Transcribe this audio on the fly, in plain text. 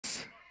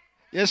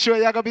You sure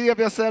you're gonna behave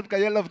yourself?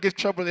 Because you love give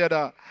trouble, you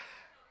know.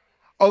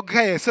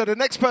 Okay, so the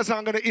next person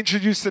I'm gonna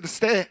introduce to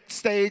the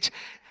stage,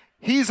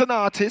 he's an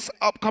artist,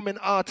 upcoming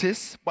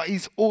artist, but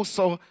he's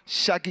also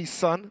Shaggy's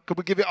son. Could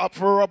we give it up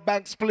for Rob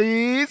Banks,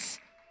 please?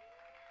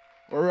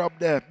 Rob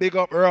there, big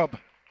up Rob.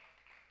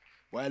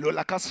 Well, look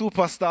like a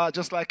superstar,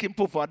 just like him,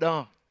 Poopa,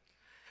 down.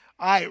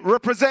 All right,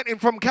 representing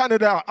from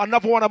Canada,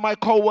 another one of my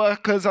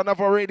co-workers,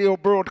 another radio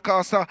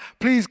broadcaster.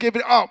 Please give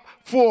it up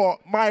for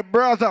my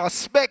brother,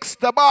 Specs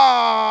the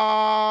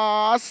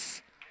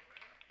Boss.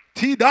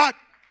 T-Dot.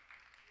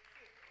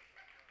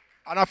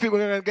 And I think we're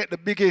going to get the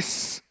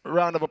biggest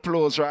round of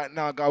applause right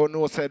now. I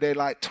know say they're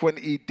like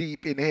 20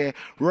 deep in here,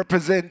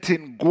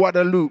 representing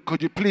Guadeloupe.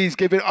 Could you please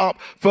give it up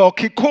for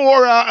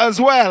Kikora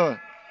as well?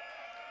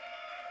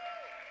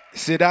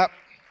 See that?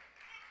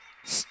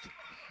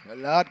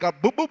 Lord God,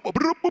 boop, boop, boop,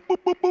 boop, boop,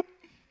 boop, boop.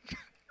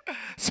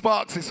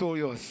 Sparks, it's all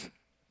yours.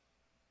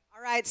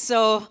 All right,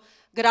 so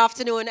good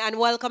afternoon and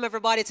welcome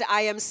everybody to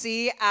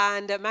IMC.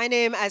 And my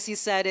name, as he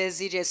said,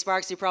 is ZJ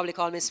Sparks. You probably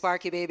call me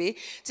Sparky Baby.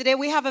 Today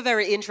we have a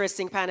very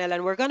interesting panel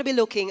and we're going to be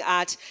looking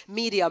at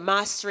media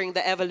mastering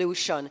the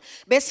evolution.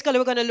 Basically,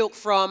 we're going to look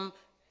from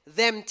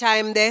them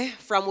time there,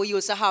 from we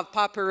used to have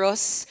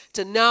papyrus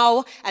to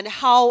now, and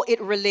how it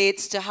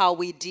relates to how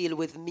we deal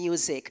with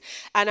music.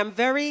 And I'm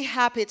very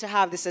happy to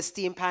have this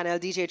esteemed panel.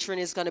 DJ Trini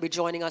is going to be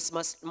joining us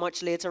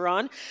much later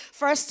on.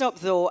 First up,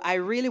 though, I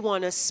really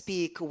want to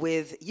speak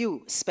with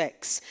you,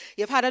 Specs.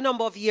 You've had a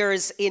number of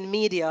years in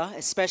media,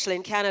 especially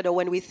in Canada.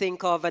 When we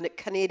think of a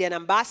Canadian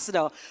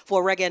ambassador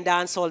for reggae and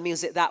dancehall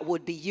music, that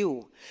would be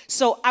you.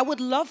 So I would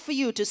love for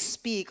you to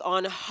speak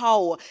on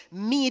how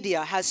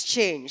media has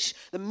changed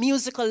the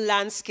musical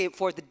landscape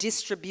for the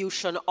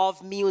distribution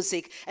of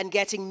music and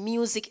getting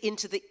music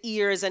into the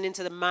ears and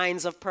into the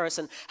minds of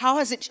persons. How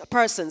has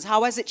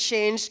it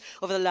changed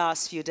over the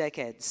last few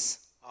decades?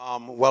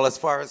 Well, as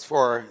far as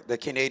for the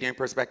Canadian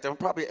perspective,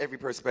 probably every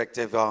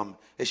perspective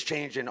is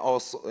changing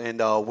also in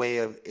the way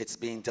of it's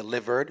being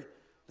delivered,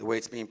 the way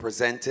it's being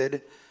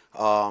presented,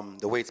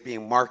 the way it's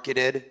being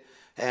marketed,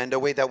 and the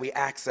way that we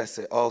access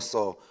it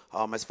also.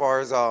 As far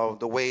as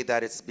the way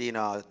that it's being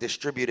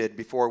distributed,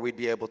 before we'd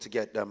be able to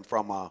get them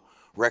from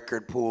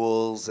record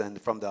pools and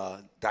from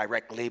the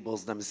direct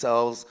labels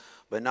themselves.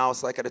 But now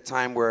it's like at a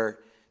time where,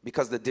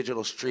 because the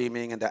digital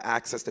streaming and the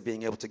access to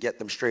being able to get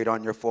them straight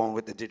on your phone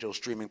with the digital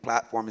streaming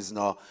platform is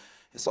now,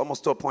 it's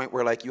almost to a point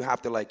where like you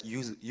have to like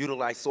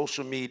utilize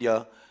social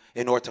media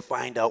in order to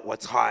find out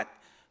what's hot,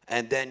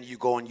 and then you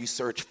go and you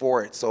search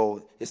for it.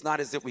 So it's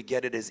not as if we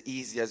get it as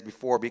easy as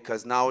before,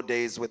 because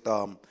nowadays with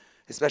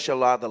especially a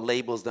lot of the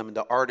labels them and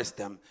the artists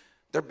them,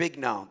 they're big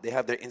now. They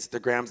have their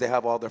Instagrams, they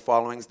have all their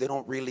followings. They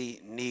don't really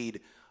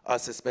need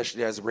us,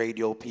 especially as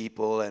radio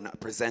people and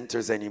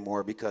presenters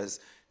anymore,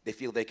 because they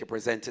feel they can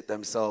present it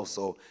themselves.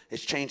 So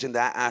it's changing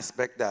that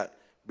aspect that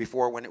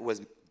before, when it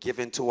was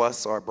given to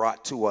us or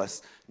brought to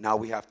us, now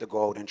we have to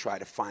go out and try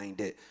to find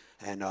it.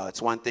 And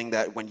it's one thing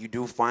that when you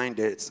do find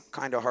it, it's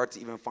kind of hard to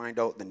even find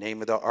out the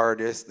name of the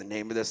artist, the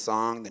name of the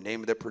song, the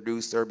name of the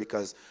producer,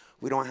 because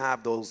we don't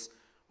have those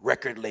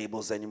record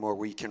labels anymore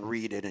where you can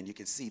read it and you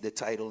can see the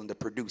title and the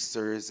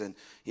producers, and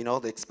you know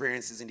the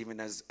experience isn't even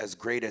as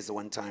great as the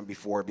one time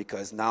before,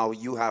 because now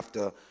you have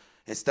to,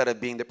 instead of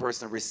being the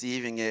person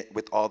receiving it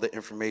with all the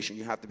information,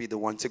 you have to be the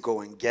one to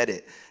go and get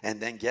it and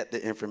then get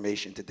the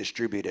information to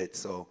distribute it.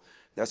 So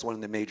that's one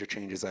of the major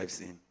changes I've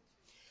seen.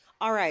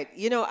 All right,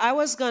 you know, I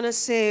was going to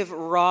save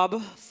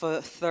Rob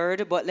for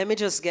third, but let me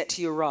just get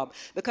to you, Rob,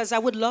 because I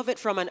would love it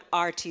from an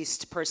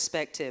artist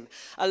perspective.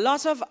 A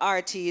lot of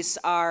artists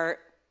are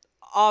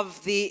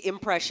of the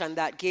impression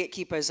that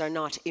gatekeepers are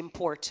not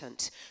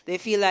important. They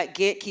feel like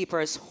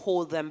gatekeepers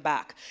hold them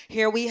back.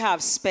 Here we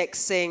have Specs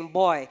saying,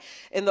 boy,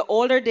 in the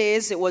older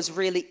days, it was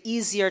really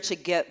easier to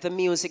get the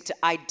music to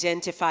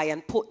identify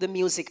and put the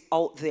music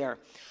out there.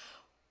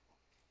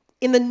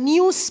 In the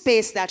new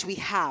space that we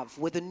have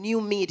with the new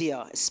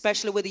media,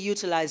 especially with the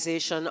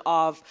utilization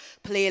of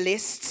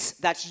playlists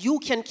that you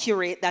can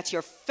curate, that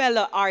your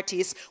fellow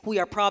artists who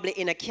you're probably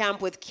in a camp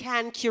with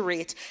can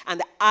curate, and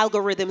the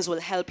algorithms will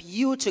help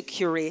you to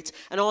curate,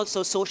 and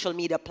also social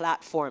media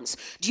platforms.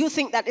 Do you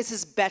think that this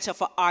is better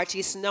for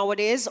artists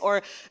nowadays,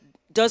 or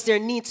does there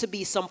need to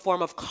be some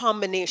form of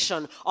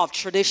combination of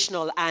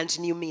traditional and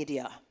new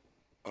media?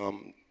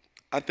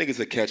 I think it's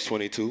a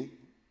catch-22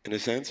 in a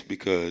sense,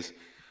 because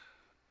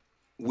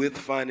with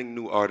finding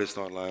new artists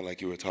online, like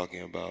you were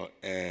talking about,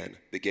 and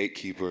the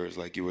gatekeepers,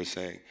 like you were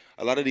saying,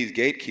 a lot of these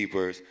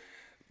gatekeepers,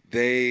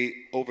 they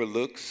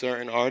overlook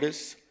certain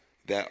artists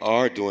that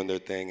are doing their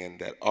thing and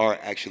that are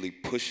actually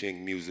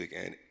pushing music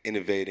and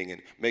innovating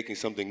and making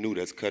something new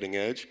that's cutting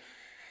edge,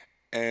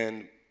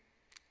 and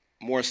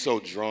more so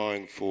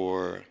drawing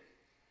for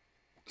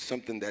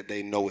something that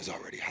they know is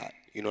already hot.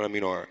 You know what I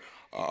mean? Or an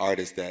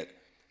artist that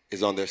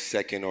is on their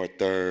second or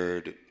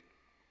third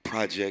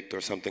project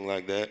or something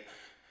like that.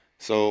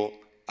 So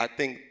I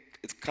think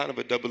it's kind of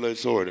a double-edged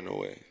sword in a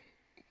way.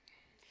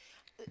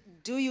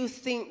 Do you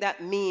think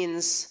that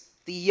means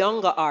the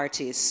younger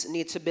artists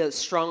need to build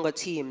stronger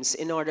teams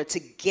in order to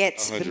get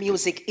the 100%.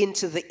 music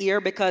into the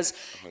ear, because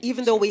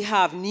even though we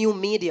have new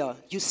media,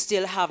 you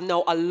still have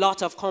now a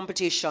lot of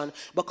competition,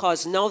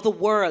 because now the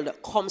world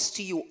comes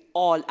to you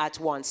all at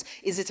once.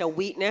 Is it a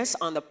weakness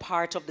on the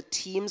part of the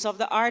teams of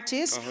the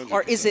artists, 100%.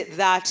 or is it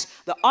that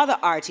the other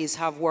artists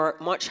have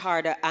worked much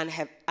harder and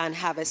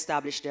have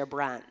established their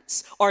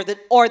brands, or the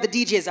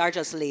DJs are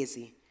just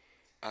lazy?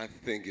 I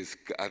think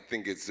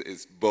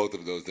it's both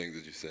of those things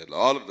that you said.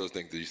 All of those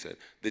things that you said.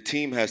 The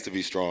team has to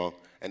be strong,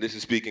 and this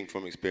is speaking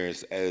from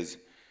experience. As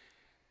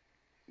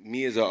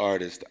me as an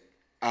artist,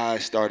 I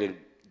started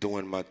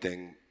doing my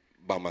thing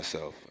by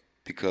myself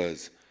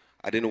because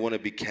I didn't want to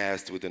be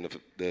cast within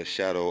the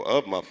shadow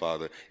of my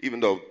father.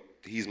 Even though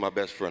he's my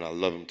best friend, I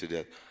love him to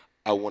death,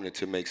 I wanted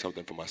to make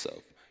something for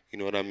myself. You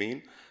know what I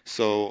mean?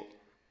 So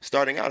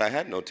starting out, I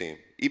had no team.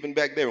 Even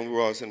back there, when we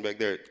were all sitting back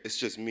there, it's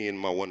just me and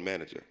my one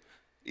manager.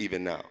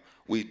 Even now,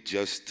 we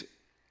just,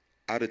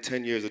 out of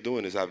 10 years of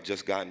doing this, I've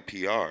just gotten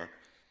PR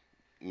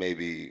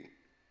maybe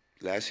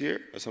last year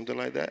or something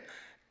like that.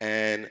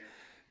 And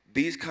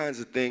these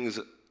kinds of things,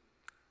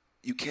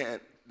 you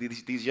can't,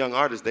 these young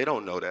artists, they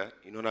don't know that.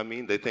 You know what I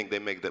mean? They think they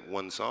make that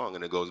one song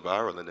and it goes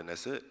viral and then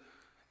that's it.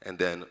 And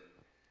then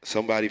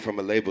somebody from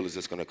a label is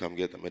just gonna come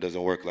get them. It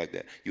doesn't work like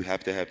that. You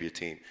have to have your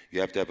team. You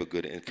have to have a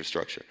good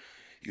infrastructure.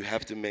 You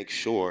have to make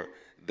sure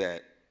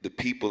that the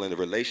people and the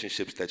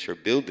relationships that you're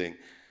building,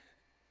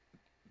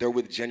 they're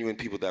with genuine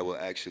people that will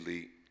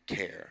actually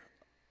care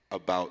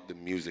about the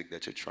music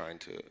that you're trying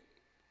to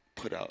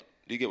put out.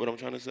 Do you get what I'm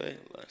trying to say?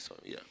 So,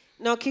 yeah.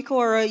 Now,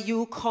 Kikora,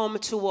 you come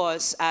to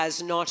us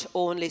as not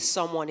only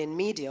someone in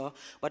media,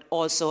 but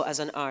also as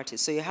an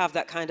artist. So you have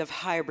that kind of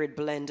hybrid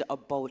blend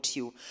about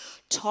you.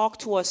 Talk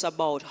to us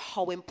about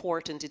how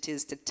important it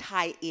is to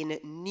tie in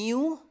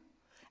new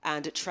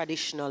and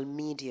traditional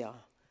media.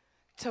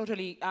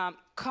 Totally.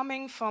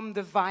 Coming from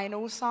the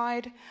vinyl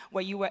side,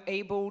 where you were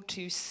able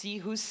to see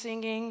who's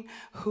singing,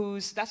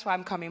 that's why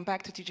I'm coming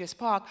back to DJ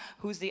Spark,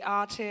 who's the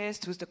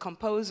artist, who's the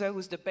composer,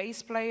 who's the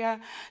bass player,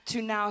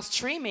 to now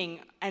streaming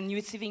and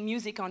receiving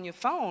music on your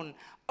phone,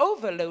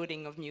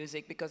 overloading of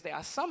music, because there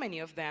are so many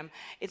of them,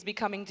 it's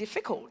becoming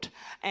difficult.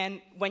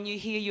 And when you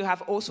hear, you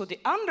have also the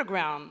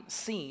underground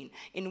scene,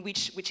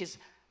 which is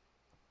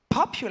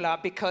popular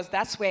because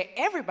that's where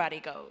everybody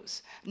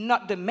goes,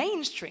 not the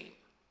mainstream.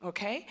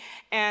 Okay?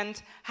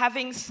 And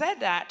having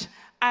said that,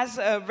 as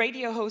a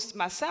radio host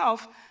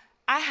myself,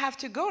 I have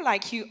to go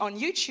like you on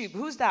YouTube.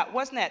 Who's that?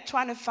 What's that?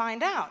 Trying to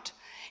find out.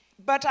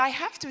 But I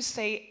have to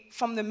say,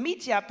 from the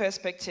media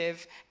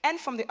perspective and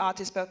from the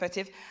artist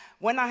perspective,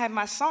 when I had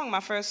my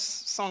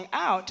first song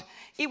out,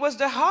 it was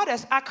the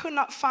hardest. I could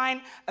not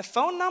find a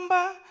phone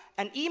number,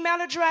 an email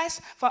address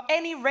for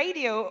any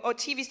radio or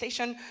TV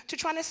station to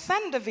try to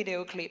send a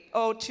video clip,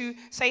 or to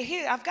say,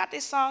 here, I've got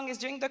this song, it's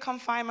during the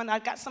confinement,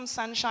 I've got some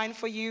sunshine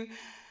for you.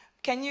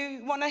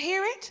 You want to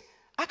hear it?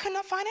 I could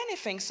not find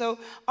anything. So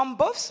on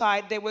both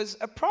sides, there was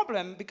a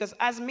problem, because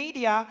as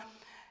media,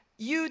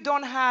 you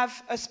don't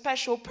have a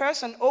special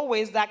person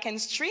always that can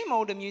stream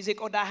all the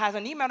music, or that has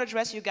an email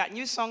address. You got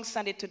new songs,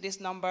 send it to this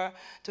number,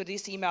 to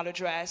this email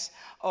address,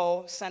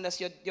 or send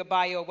us your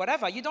bio or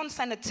whatever. You don't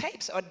send the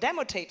tapes or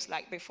demo tapes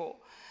like before.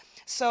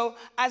 So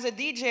as a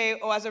DJ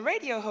or as a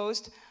radio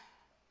host,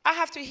 I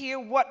have to hear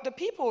what the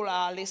people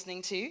are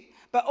listening to,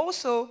 but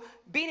also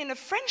being in a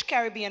French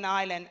Caribbean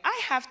island, I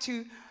have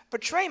to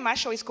portray. My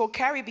show is called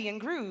Caribbean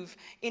Groove,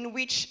 in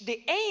which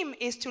the aim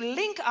is to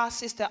link our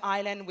sister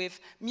island with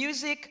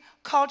music,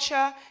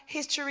 culture,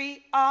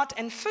 history, art,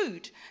 and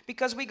food.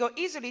 Because we go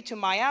easily to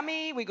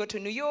Miami, we go to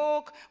New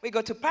York, we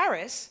go to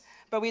Paris,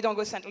 but we don't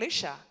go St.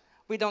 Lucia,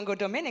 we don't go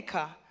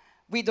Dominica.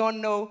 We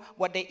don't know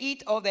what they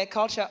eat, or their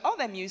culture, or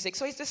their music.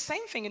 So it's the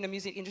same thing in the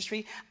music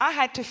industry. I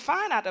had to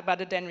find out about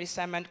the Denry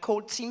Cement,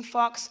 called Team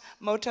Fox,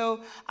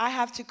 Moto. I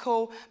have to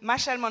call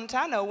Machel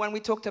Montano when we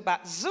talked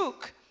about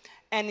Zouk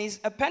and his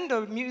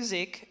appendo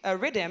music,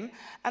 rhythm.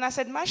 And I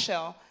said,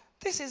 Machel,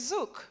 this is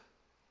Zouk.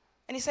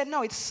 And he said,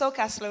 no, it's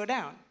soca, slow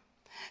down.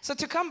 So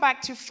to come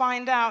back to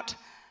find out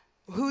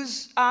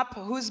who's up,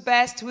 who's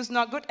best, who's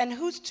not good, and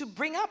who's to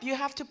bring up, you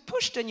have to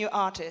push the new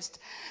artist.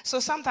 So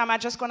sometimes I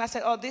just go and I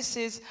say, oh, this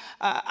is,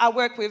 I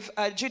work with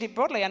Judy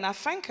Broadley, and I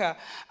thank her.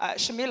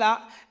 Shamila,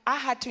 I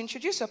had to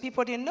introduce her.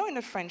 People didn't know in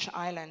the French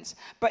islands.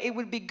 But it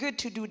would be good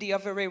to do the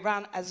other way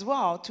around as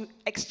well, to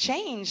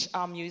exchange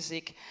our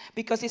music,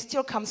 because it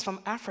still comes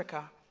from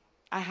Africa.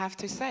 I have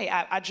to say,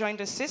 I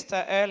joined a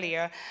sister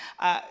earlier.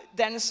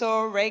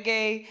 Dancehall,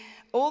 reggae,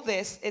 all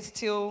this is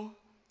still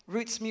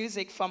roots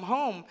music from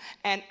home.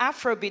 And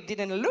Afrobeat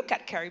didn't look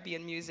at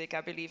Caribbean music, I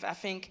believe. I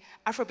think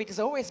Afrobeat has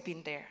always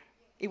been there.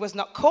 It was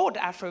not called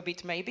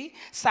Afrobeat, maybe.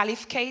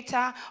 Salif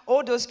Keita,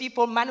 all those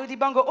people, Manu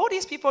Dibango, all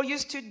these people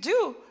used to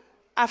do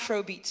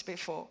Afrobeats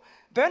before.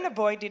 Burna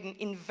Boy didn't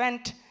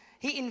invent,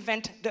 he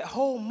invented the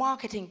whole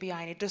marketing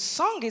behind it. The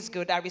song is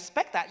good, I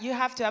respect that. You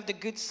have to have the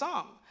good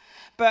song.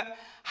 But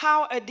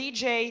how a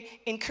DJ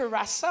in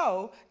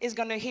Curaçao is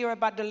going to hear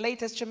about the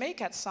latest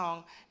Jamaican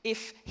song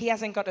if he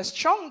hasn't got a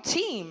strong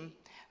team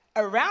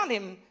around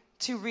him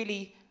to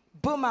really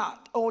boom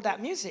out all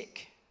that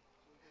music.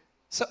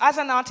 So as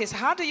an artist,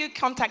 how do you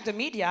contact the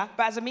media?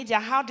 But as a media,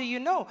 how do you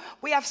know?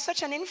 We have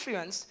such an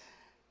influence,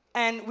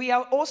 and we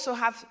also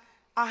have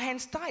our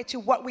hands tied to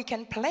what we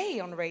can play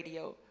on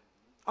radio,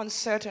 on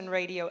certain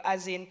radio,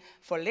 as in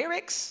for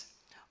lyrics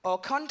or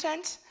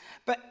content,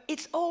 but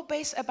it's all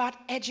based about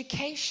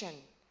education.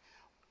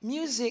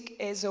 Music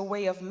is a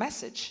way of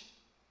message,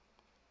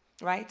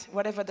 right?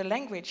 Whatever the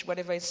language,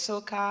 whatever is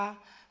soca,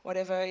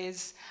 whatever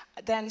is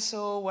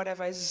dancehall,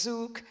 whatever is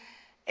zouk,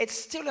 it's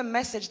still a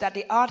message that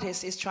the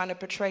artist is trying to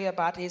portray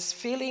about his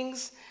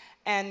feelings.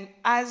 And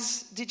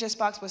as DJ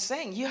Sparks was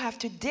saying, you have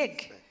to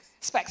dig.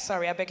 Specs,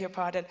 sorry, I beg your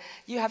pardon.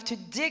 You have to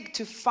dig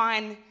to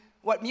find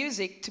what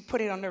music to put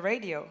it on the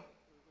radio.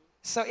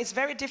 So it's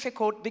very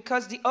difficult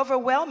because the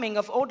overwhelming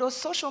of all those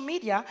social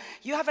media,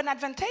 you have an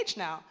advantage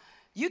now.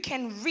 You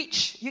can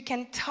reach, you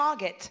can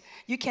target,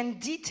 you can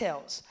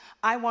details.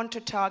 I want to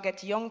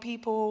target young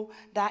people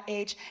that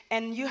age,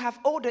 and you have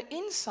all the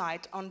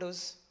insight on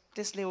this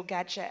little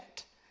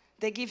gadget.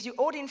 They give you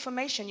all the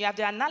information. You have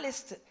the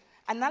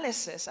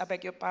analysis, I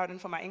beg your pardon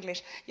for my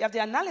English. You have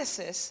the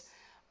analysis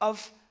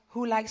of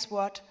who likes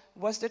what,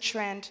 what's the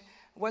trend,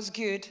 what's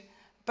good,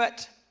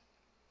 but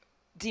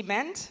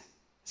demand,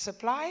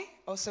 supply,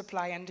 or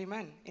supply and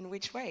demand? In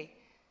which way?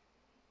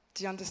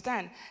 Do you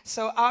understand?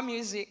 So our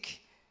music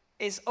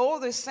is all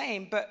the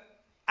same, but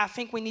I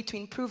think we need to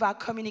improve our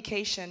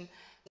communication.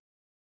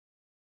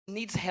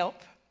 Needs help,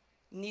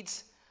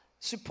 needs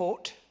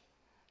support,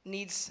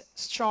 needs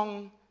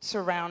strong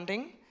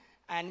surrounding,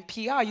 and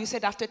PR. You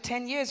said after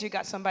 10 years you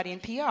got somebody in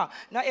PR.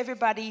 Not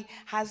everybody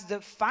has the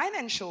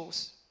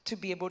financials to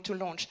be able to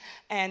launch.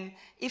 And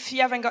if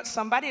you haven't got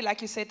somebody,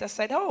 like you said, that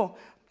said, oh,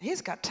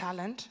 he's got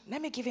talent,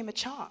 let me give him a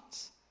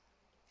chance.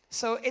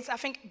 So I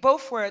think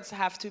both words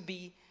have to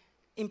be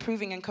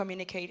improving and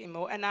communicating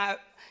more. And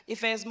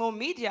if there's more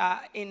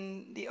media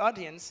in the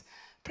audience,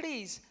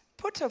 please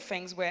put up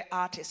things where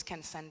artists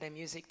can send their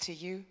music to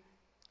you.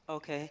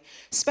 Okay.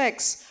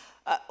 Specs,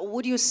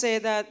 would you say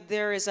that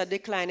there is a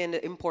decline in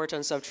the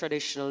importance of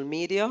traditional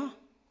media?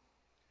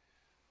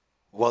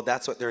 Well,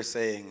 that's what they're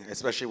saying,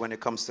 especially when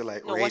it comes to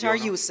like radio. What are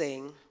you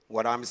saying?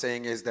 What I'm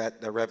saying is that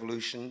the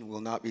revolution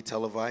will not be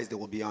televised. It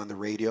will be on the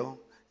radio.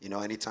 You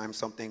know, anytime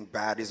something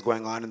bad is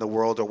going on in the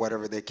world or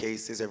whatever the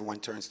case is, everyone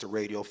turns to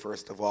radio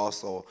first of all.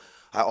 So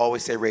I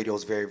always say radio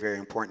is very, very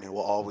important. It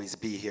will always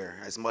be here.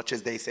 As much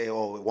as they say,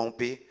 oh, it won't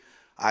be,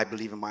 I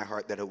believe in my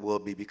heart that it will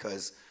be,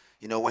 because,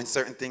 you know, when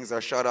certain things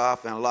are shut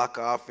off and lock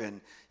off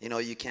and, you know,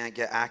 you can't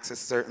get access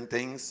to certain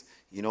things,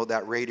 you know,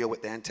 that radio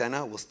with the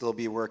antenna will still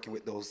be working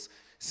with those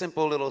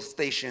simple little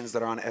stations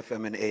that are on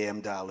FM and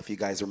AM dial, if you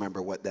guys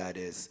remember what that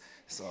is.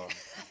 So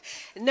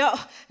No,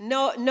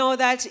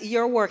 that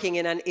you're working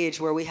in an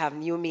age where we have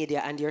new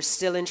media and you're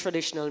still in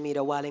traditional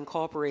media while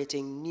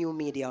incorporating new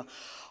media.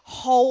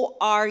 How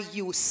are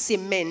you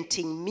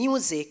cementing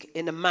music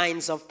in the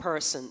minds of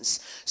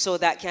persons so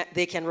that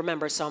they can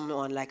remember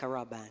someone like a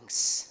Rob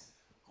Banks?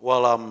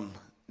 Well,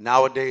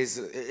 nowadays,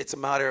 it's a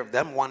matter of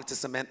them wanting to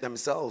cement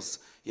themselves.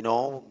 You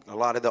know, a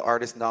lot of the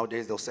artists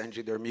nowadays, they'll send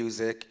you their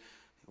music.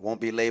 It won't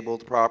be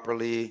labeled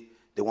properly.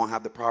 They won't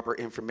have the proper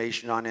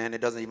information on it, and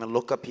it doesn't even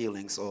look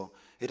appealing. So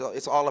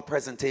it's all a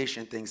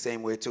presentation thing,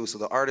 same way too. So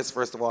the artist,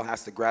 first of all,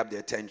 has to grab the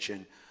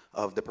attention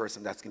of the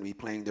person that's going to be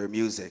playing their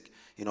music.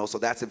 You know, so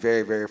that's the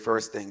very, very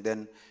first thing.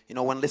 Then, you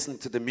know, when listening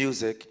to the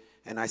music,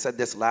 and I said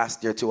this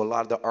last year too, a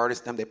lot of the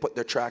artists, they put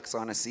their tracks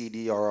on a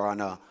CD or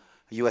on a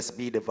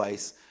USB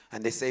device,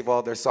 and they save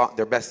all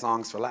their best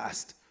songs for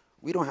last.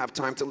 We don't have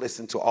time to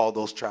listen to all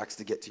those tracks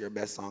to get to your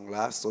best song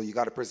last, so you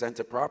got to present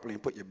it properly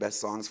and put your best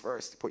songs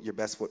first, put your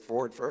best foot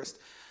forward first.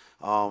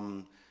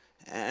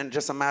 And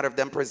just a matter of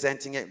them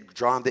presenting it,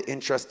 drawing the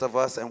interest of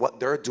us and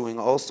what they're doing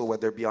also,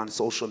 whether it be on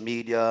social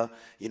media,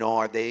 you know,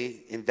 are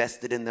they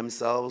invested in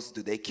themselves?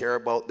 Do they care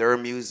about their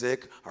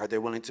music? Are they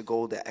willing to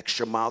go the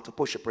extra mile to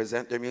push or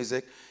present their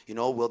music? You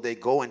know, will they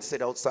go and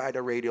sit outside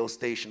a radio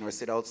station or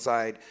sit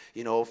outside,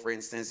 you know, for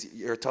instance,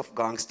 your Tough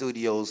Gong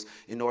Studios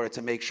in order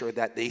to make sure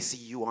that they see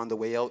you on the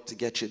way out to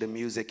get you the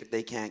music if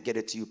they can't get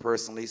it to you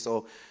personally?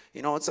 So,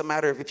 you know, it's a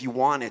matter of if you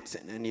want it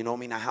and you know, I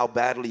mean, how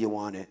badly you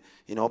want it.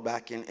 You know,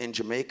 back in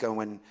Jamaica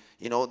when,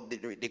 you know,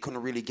 they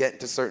couldn't really get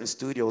into certain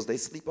studios, they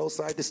sleep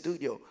outside the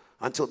studio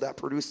until that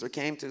producer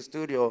came to the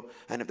studio.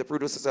 And if the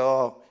producer said,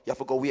 oh, you have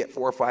to go wait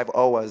 4 or 5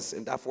 hours,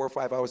 and that 4 or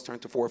 5 hours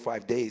turned to 4 or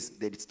 5 days,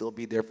 they'd still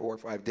be there 4 or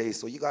 5 days.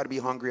 So you got to be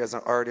hungry as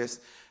an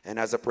artist and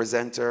as a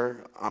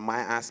presenter. On my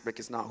aspect,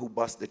 it's not who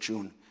busts the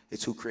tune.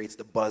 It's who creates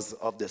the buzz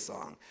of the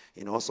song.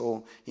 You know,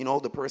 so, you know,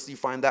 the person, you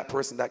find that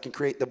person that can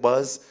create the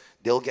buzz,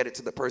 they'll get it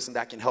to the person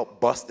that can help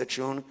bust the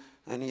tune.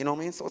 And you know what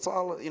I mean? So it's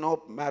all, you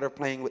know, a matter of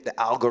playing with the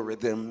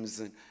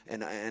algorithms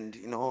and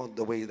you know,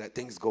 the way that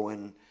things go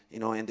in, you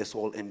know, in this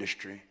whole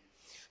industry.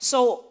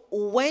 So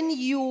when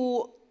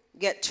you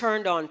get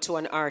turned on to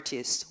an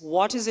artist,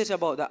 what is it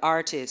about the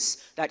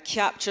artist that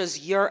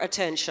captures your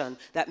attention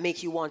that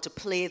make you want to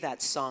play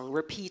that song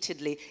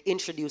repeatedly,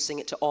 introducing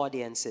it to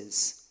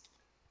audiences?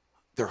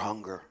 Their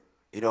hunger.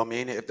 You know what I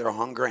mean? If they're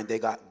hungry and they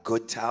got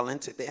good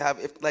talent, if they have,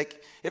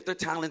 if their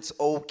talent's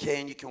okay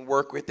and you can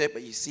work with it,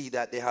 but you see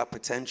that they have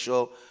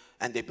potential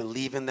and they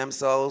believe in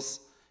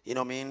themselves, you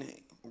know what I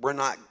mean? We're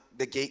not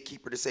the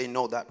gatekeeper to say,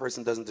 no, that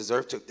person doesn't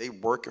deserve to. If they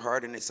work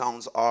hard and it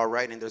sounds all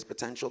right and there's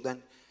potential,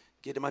 then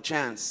give them a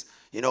chance.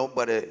 You know,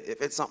 but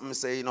if it's something to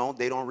say, you know,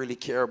 they don't really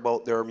care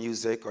about their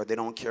music or they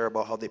don't care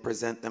about how they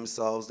present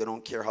themselves, they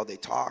don't care how they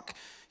talk,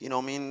 you know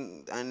what I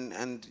mean?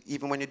 And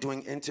even when you're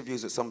doing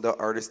interviews with some of the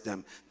artists,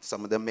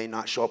 some of them may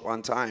not show up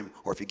on time.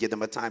 Or if you give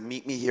them a time,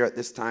 meet me here at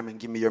this time and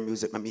give me your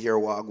music, let me hear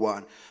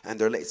Wagwan. And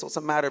they're late. So it's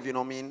a matter of, you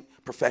know what I mean,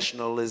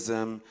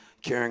 professionalism,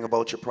 caring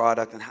about your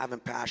product, and having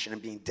passion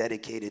and being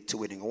dedicated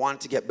to it and wanting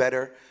to get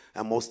better.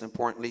 And most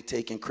importantly,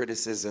 taking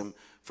criticism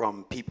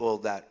from people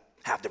that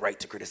have the right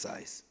to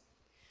criticize.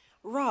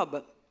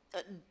 Rob,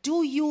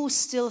 do you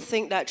still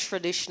think that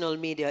traditional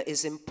media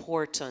is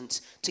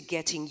important to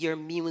getting your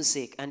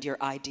music and your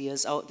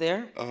ideas out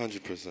there?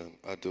 100%,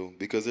 I do.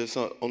 Because there's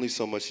only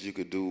so much you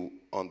could do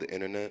on the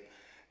internet,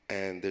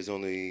 and there's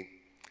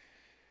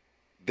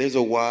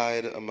a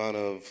wide amount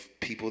of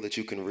people that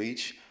you can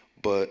reach,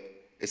 but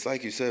it's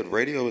like you said,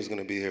 radio is going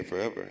to be here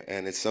forever,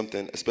 and it's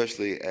something,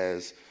 especially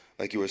as,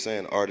 like you were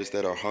saying, artists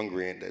that are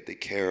hungry and that they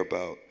care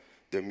about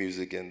their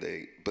music and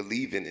they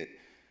believe in it.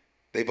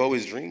 They've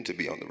always dreamed to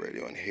be on the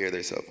radio and hear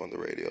themselves on the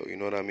radio, you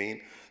know what I mean?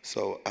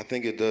 So I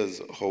think it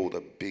does hold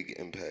a big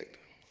impact,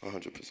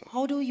 100%.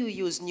 How do you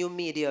use new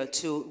media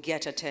to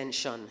get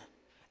attention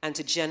and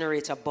to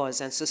generate a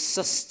buzz and to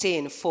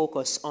sustain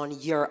focus on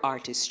your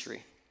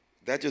artistry?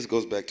 That just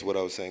goes back to what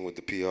I was saying with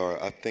the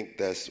PR. I think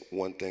that's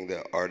one thing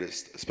that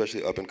artists,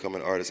 especially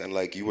up-and-coming artists, and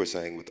like you were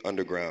saying with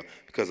underground,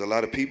 because a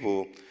lot of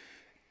people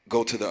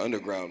go to the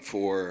underground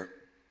for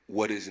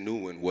what is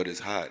new and what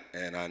is hot.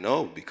 And I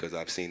know because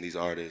I've seen these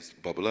artists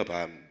bubble up.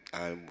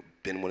 I've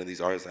been one of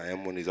these artists. I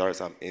am one of these artists.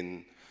 I'm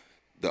in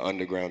the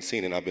underground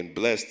scene, and I've been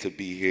blessed to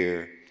be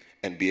here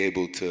and be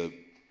able to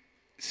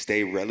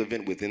stay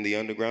relevant within the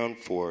underground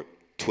for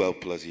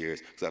 12 plus years,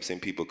 because I've seen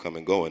people come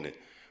and go in it,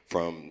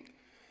 from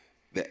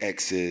the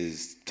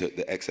X's to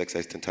the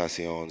XXX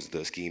Tentaciones,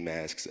 the Ski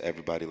Masks,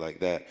 everybody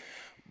like that.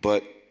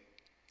 But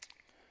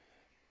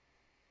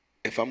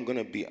if I'm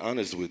gonna be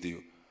honest with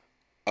you,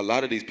 a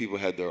lot of these people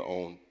had their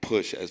own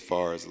push as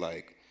far as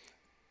like,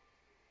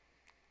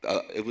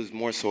 it was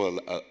more so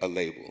a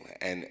label,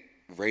 and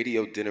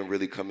radio didn't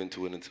really come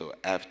into it until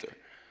after.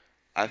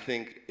 I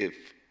think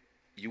if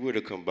you were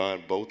to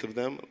combine both of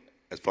them,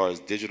 as far as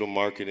digital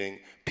marketing,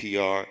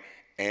 PR,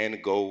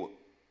 and go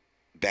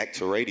back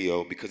to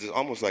radio, because it's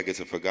almost like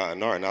it's a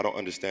forgotten art, and I don't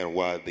understand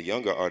why the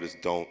younger artists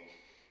don't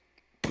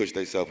push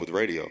themselves with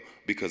radio,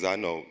 because I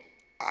know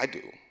I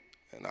do,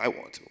 and I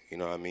want to, you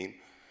know what I mean?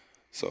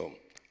 So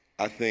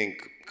I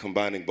think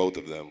combining both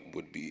of them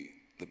would be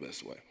the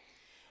best way.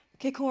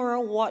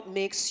 Kikora, what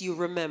makes you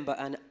remember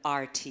an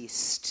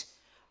artist?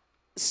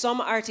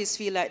 Some artists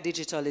feel like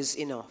digital is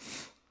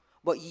enough,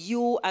 but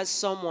you as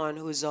someone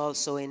who's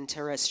also in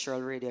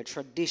terrestrial radio,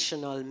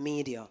 traditional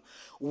media,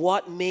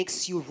 what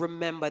makes you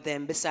remember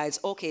them besides,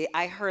 okay,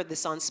 I heard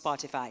this on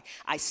Spotify,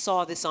 I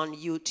saw this on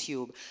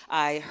YouTube,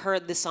 I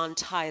heard this on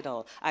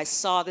Tidal, I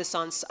heard this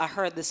on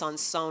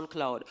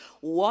SoundCloud.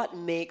 What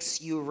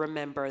makes you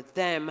remember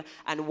them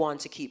and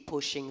want to keep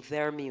pushing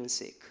their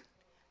music?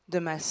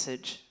 The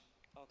message.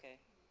 Okay.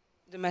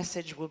 The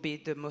message will be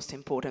the most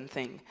important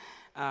thing.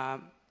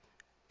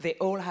 They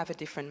all have a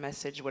different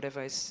message,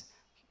 whatever is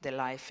their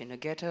life in a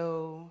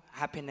ghetto,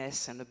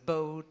 happiness on a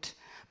boat,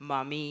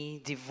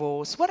 mommy,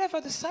 divorce, whatever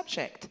the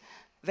subject.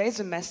 There's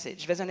a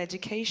message, there's an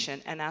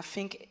education, and I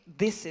think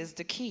this is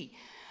the key,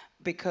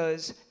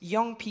 because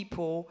young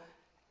people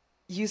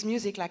use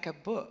music like a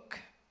book,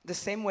 the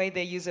same way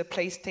they use a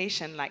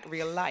PlayStation like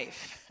real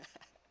life.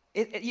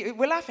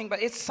 We're laughing,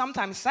 but it's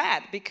sometimes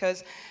sad,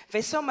 because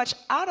there's so much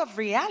out of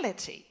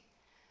reality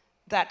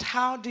that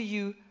how do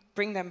you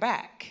bring them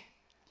back?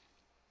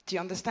 Do you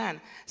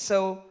understand?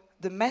 So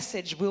the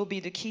message will be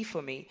the key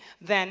for me.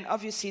 Then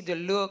obviously the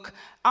look,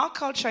 our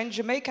culture and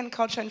Jamaican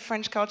culture and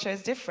French culture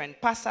is different.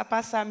 Passa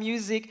passa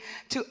music,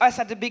 to us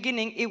at the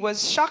beginning, it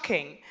was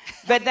shocking.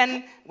 But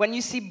then when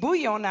you see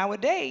bouillon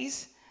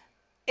nowadays,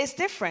 it's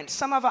different.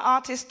 Some of our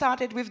artists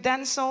started with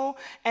dancehall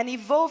and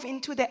evolved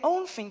into their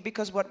own thing,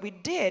 because what we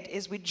did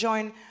is we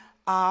joined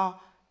our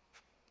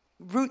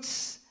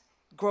roots,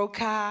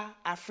 Gwoka,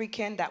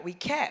 African, that we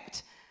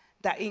kept,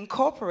 that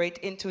incorporate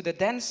into the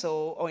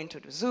dancehall or into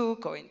the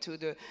zouk or into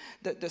the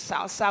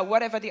salsa,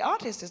 whatever the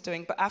artist is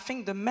doing. But I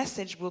think the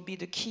message will be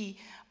the key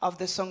of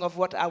the song, of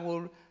what I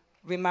will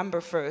remember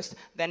first.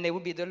 Then there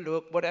will be the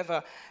look,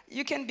 whatever.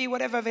 You can be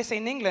whatever they say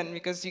in England,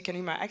 because you can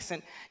hear my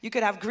accent. You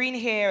could have green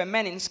hair, a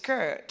man in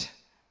skirt.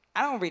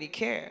 I don't really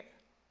care.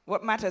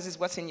 What matters is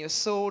what's in your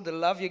soul, the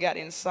love you got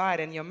inside,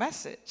 and your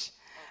message.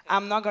 Okay.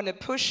 I'm not going to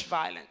push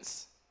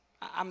violence.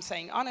 I'm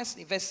saying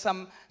honestly, there's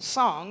some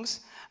songs,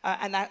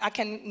 and I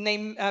can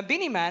name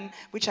Beenie Man,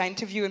 which I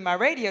interviewed in my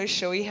radio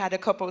show. He had a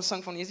couple of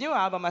songs from his new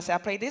album. I said, I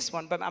play this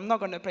one, but I'm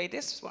not going to play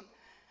this one.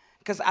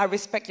 because I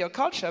respect your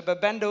culture,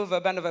 but bend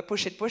over,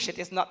 push it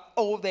is not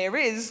all there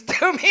is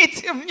to me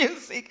to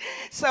music.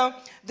 So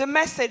the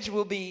message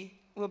will be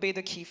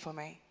the key for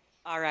me.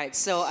 All right,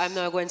 so I'm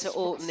now going to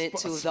open it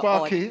to the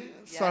Sparky,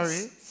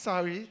 audience.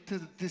 sorry to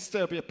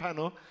disturb your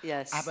panel.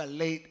 Yes. I have a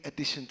late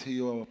addition to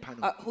your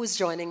panel. Who's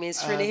joining me? Is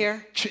Trini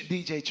here?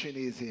 DJ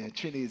Trini is here.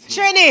 Trini is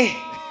here. Trini!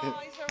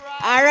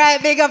 All right,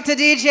 big up to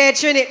DJ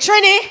Trini.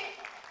 Trini,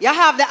 you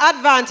have the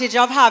advantage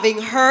of having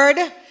heard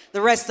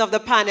the rest of the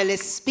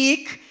panelists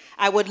speak.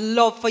 I would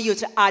love for you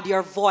to add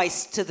your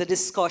voice to the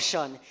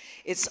discussion.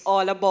 It's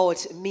all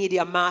about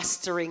media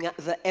mastering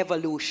the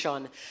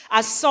evolution.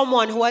 As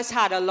someone who has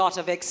had a lot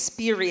of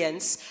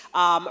experience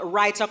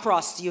right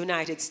across the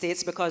United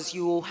States, because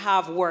you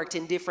have worked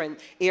in different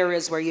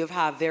areas where you've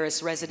had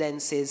various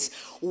residencies,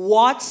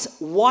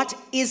 what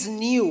is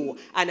new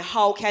and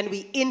how can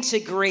we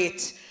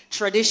integrate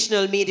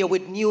traditional media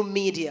with new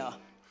media?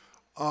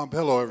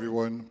 Hello,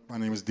 everyone. My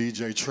name is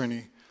DJ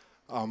Trini.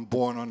 I'm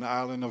born on the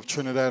island of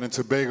Trinidad and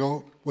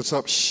Tobago. What's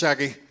up,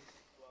 Shaggy?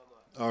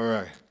 All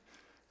right.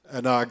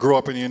 And I grew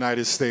up in the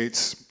United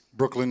States,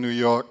 Brooklyn, New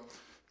York.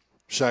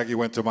 Shaggy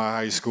went to my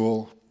high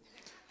school.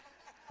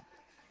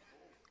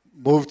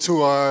 Moved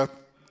to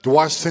the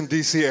Washington,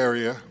 D.C.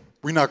 area.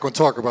 We're not going to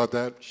talk about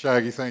that.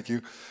 Shaggy, thank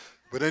you.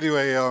 But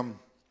anyway,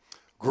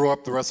 grew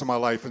up the rest of my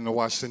life in the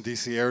Washington,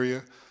 D.C.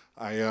 area.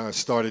 I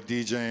started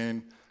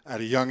DJing at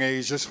a young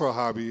age just for a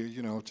hobby,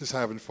 you know, just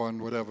having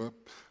fun, whatever.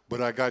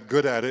 But I got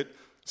good at it,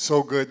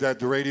 so good that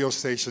the radio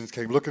stations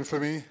came looking for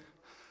me.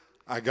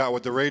 I got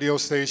with the radio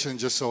station,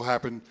 just so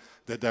happened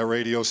that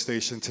radio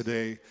station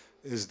today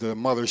is the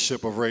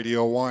mothership of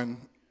Radio 1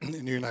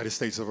 in the United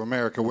States of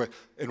America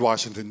in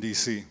Washington,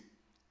 D.C.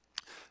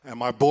 And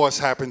my boss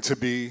happened to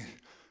be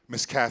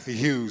Miss Kathy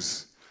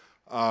Hughes,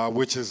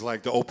 which is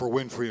like the Oprah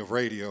Winfrey of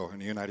radio in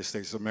the United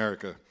States of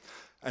America.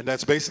 And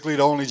that's basically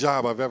the only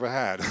job I've ever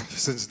had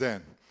since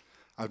then.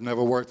 I've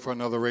never worked for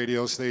another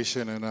radio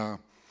station, and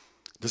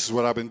this is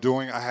what I've been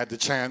doing. I had the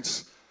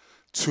chance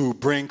to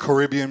bring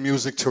Caribbean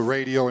music to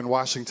radio in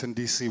Washington,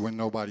 D.C. when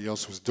nobody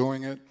else was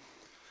doing it.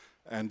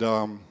 And,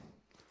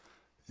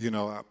 you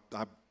know,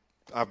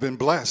 I've been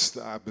blessed.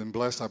 I've been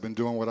blessed. I've been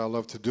doing what I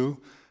love to do.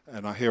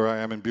 And here I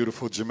am in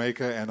beautiful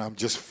Jamaica, and I'm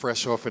just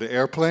fresh off of the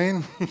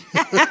airplane.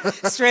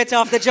 Straight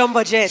off the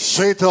jumbo jet.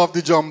 Straight off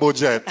the jumbo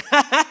jet.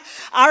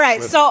 All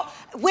right, so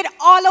with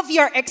all of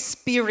your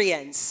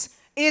experience,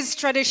 is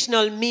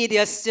traditional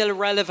media still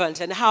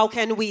relevant, and how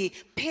can we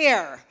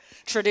pair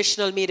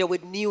traditional media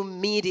with new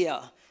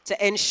media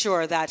to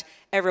ensure that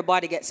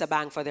everybody gets a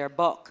bang for their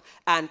buck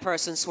and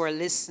persons who are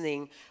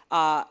listening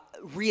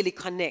really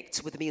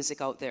connect with the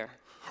music out there?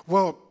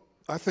 Well,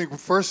 I think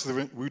first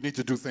we need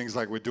to do things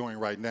like we're doing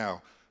right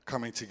now,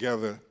 coming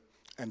together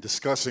and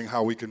discussing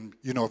how we can,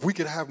 you know, if we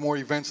could have more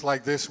events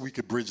like this, we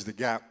could bridge the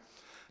gap.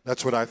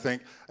 That's what I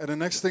think. And the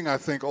next thing I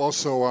think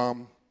also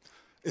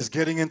is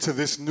getting into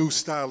this new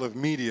style of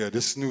media,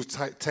 this new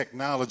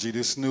technology,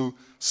 this new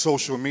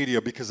social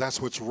media, because that's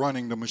what's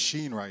running the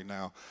machine right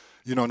now.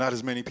 You know, not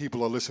as many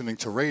people are listening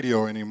to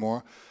radio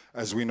anymore,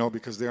 as we know,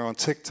 because they're on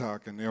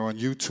TikTok and they're on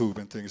YouTube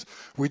and things.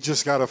 We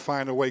just got to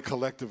find a way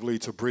collectively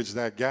to bridge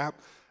that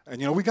gap. And,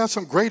 you know, we got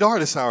some great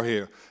artists out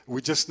here. We're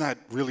just not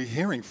really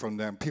hearing from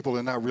them. People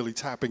are not really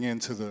tapping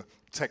into the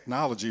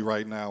technology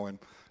right now, and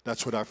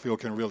that's what I feel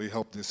can really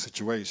help this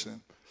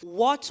situation.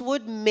 What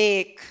would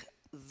make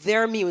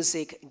their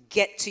music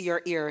get to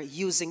your ear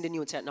using the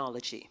new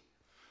technology?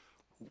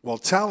 Well,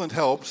 talent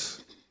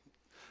helps,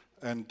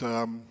 and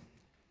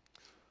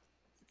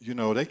you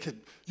know, they could,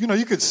 you know,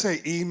 you could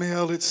say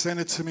email it,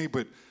 send it to me,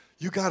 but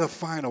you got to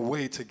find a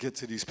way to get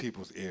to these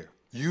people's ear.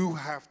 You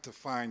have to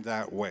find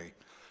that way.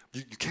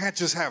 You can't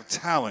just have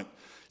talent.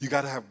 You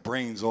got to have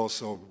brains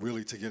also,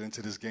 really, to get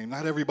into this game.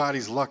 Not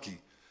everybody's lucky,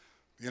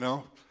 you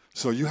know?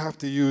 So you have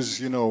to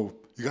use, you know,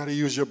 you got to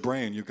use your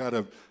brain. You got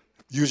to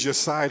use your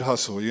side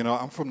hustle. You know,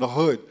 I'm from the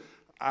hood.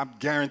 I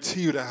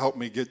guarantee you that helped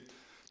me get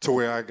to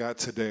where I got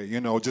today.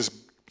 You know, just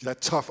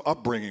that tough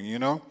upbringing, you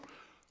know?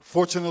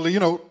 Fortunately, you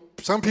know,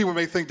 some people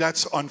may think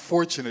that's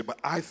unfortunate, but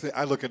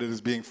I look at it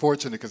as being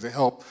fortunate because it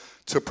helped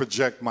to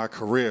project my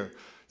career,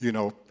 you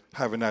know,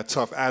 having that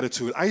tough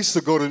attitude. I used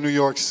to go to New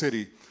York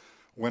City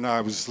when I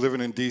was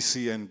living in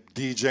D.C. and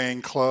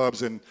DJing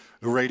clubs and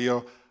the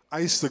radio.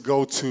 I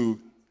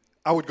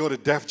would go to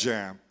Def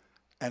Jam,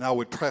 and I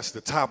would press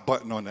the top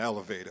button on the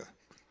elevator.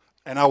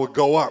 And I would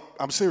go up.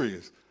 I'm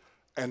serious.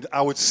 And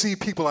I would see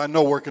people I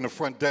know working the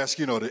front desk,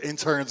 you know, the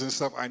interns and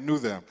stuff. I knew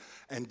them.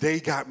 And they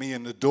got me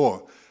in the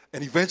door.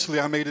 And eventually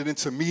I made it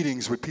into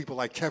meetings with people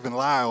like Kevin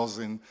Liles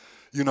and,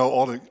 you know,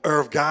 all the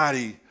Irv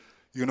Gotti,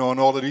 you know, and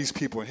all of these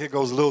people. And here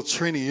goes little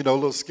Trini, you know,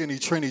 little skinny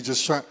Trini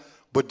just trying.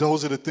 But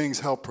those are the things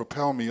helped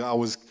propel me. I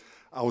was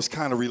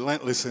kind of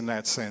relentless in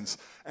that sense.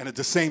 And at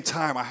the same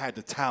time, I had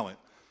the talent.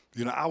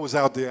 You know, I was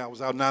not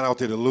out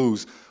there to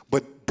lose.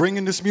 But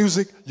bringing this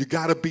music, you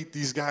got to beat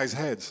these guys'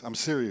 heads. I'm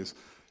serious.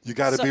 You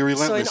got to So, be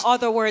relentless. so in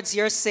other words,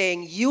 you're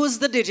saying use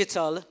the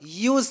digital,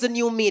 use the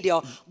new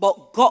media,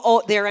 but go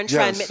out there and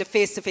try and make the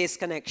face-to-face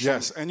connection.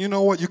 Yes, and you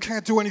know what? You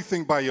can't do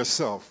anything by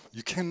yourself.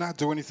 You cannot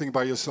do anything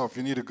by yourself.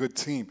 You need a good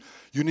team.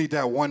 You need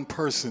that one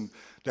person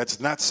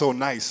that's not so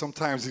nice.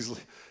 Sometimes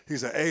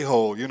he's an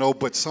a-hole, you know,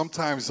 but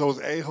sometimes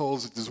those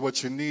a-holes is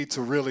what you need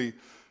to really,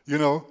 you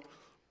know,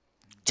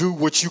 do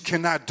what you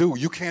cannot do.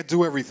 You can't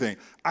do everything.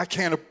 I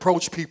can't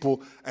approach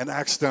people and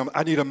ask them,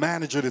 I need a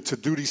manager to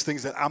do these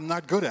things that I'm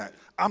not good at.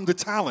 I'm the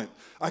talent.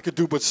 I could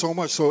do but so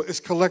much. So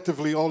it's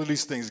collectively all of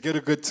these things. Get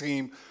a good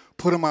team,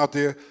 put them out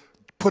there,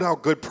 put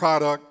out good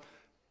product.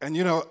 And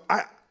you know,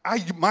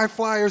 my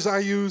flyers I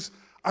use,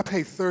 I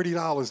pay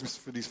 $30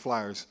 for these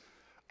flyers.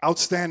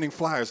 Outstanding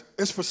flyers.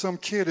 It's for some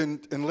kid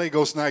in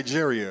Lagos,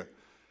 Nigeria.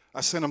 I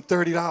send him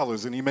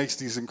 $30 and he makes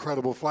these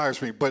incredible flyers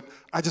for me. But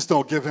I just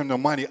don't give him the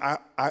money. I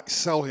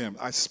sell him.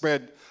 I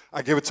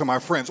give it to my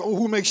friends. Oh,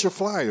 who makes your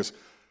flyers?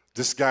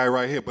 This guy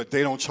right here, but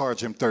they don't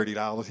charge him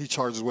 $30. He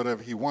charges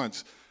whatever he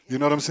wants. You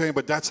know what I'm saying?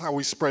 But that's how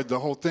we spread the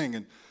whole thing.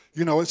 And,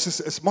 you know,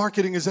 it's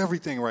marketing is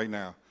everything right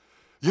now.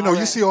 You know,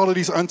 you see all of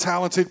these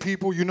untalented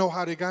people, you know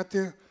how they got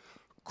there?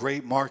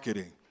 Great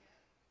marketing.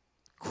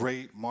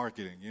 Great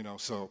marketing, you know.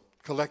 So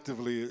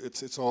collectively,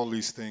 it's all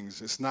these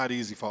things. It's not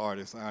easy for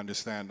artists. I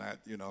understand that,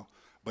 you know.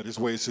 But there's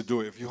ways to do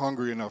it. If you're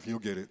hungry enough, you'll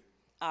get it.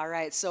 All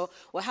right, so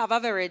we'll have a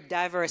very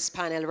diverse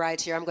panel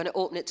right here. I'm going to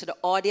open it to the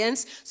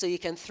audience so you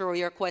can throw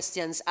your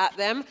questions at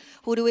them.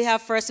 Who do we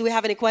have first? Do we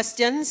have any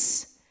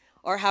questions?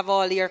 Or have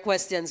all your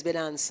questions been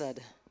answered?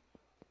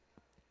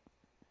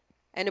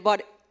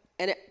 Anybody?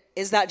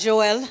 Is that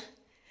Joel?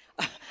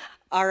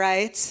 All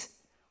right.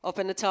 Up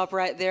in the top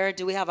right there.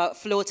 Do we have a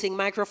floating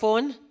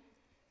microphone?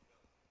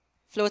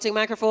 Floating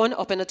microphone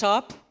up in the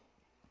top.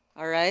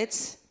 All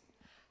right.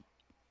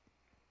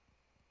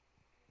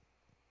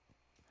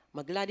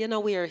 I'm glad you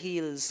don't wear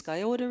heels, because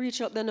you would reach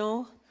up there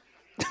now.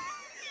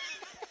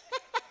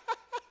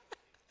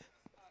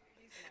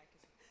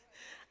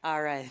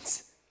 All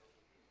right.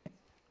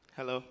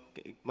 Hello,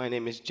 my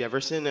name is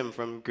Jefferson. I'm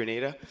from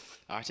Grenada,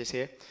 artist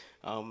here.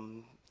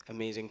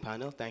 Amazing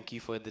panel. Thank you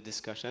for the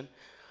discussion.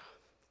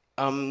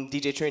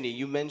 DJ Trini,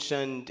 you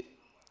mentioned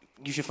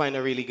you should find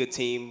a really good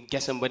team,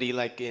 get somebody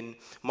like in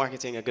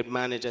marketing, a good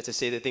manager to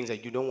say the things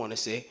that you don't want to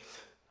say.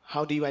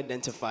 How do you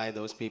identify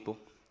those people?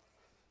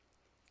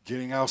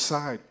 Getting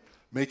outside,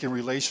 making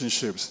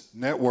relationships,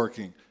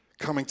 networking,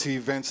 coming to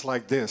events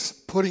like this,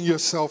 putting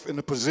yourself in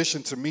a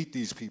position to meet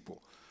these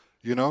people,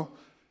 you know?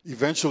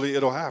 Eventually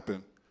it'll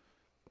happen.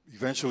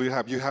 Eventually it'll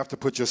happen. You have to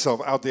put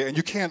yourself out there, and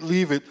you can't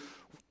leave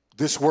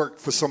this work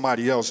for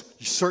somebody else.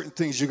 Certain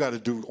things you got to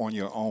do on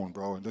your own,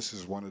 bro, and this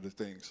is one of the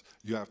things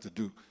you have to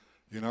do,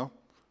 you know?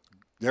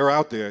 They're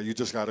out there. You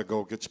just got to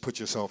go put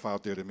yourself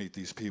out there to meet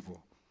these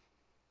people.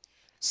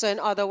 So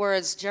in other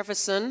words,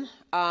 Jefferson,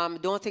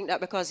 don't think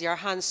that because you're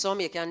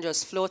handsome, you can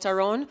just float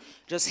around.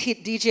 Just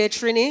hit DJ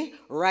Trini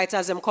right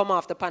as him come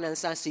off the panel and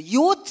say,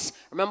 youth,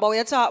 remember what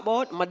you talk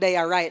about? I'm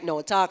there right now.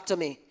 Talk to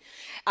me.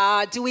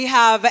 Do we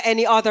have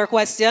any other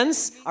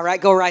questions? All right,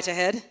 go right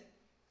ahead.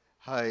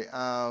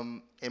 Hi.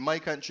 In my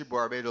country,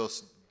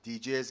 Barbados,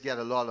 DJs get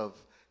a lot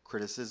of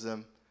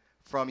criticism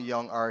from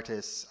young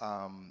artists.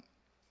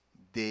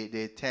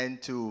 They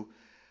tend to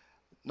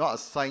not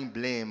assign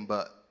blame,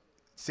 but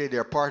say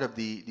they're part of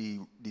the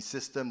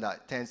system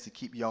that tends to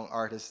keep young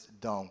artists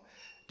down.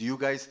 Do you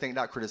guys think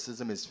that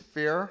criticism is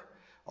fair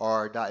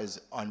or that is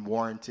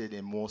unwarranted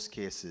in most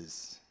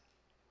cases?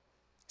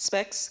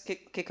 Specs,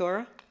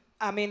 Kikora?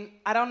 I mean,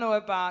 I don't know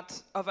about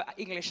other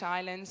English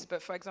islands,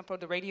 but for example,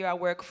 the radio I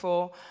work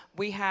for,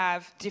 we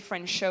have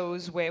different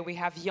shows where we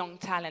have young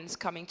talents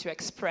coming to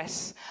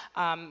express.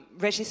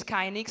 Regis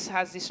Kynix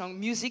has this song,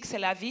 Musique c'est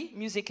la vie,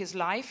 music is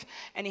life,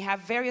 and he have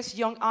various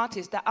young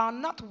artists that are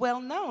not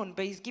well known,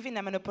 but he's giving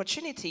them an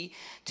opportunity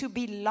to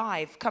be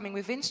live, coming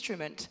with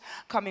instrument,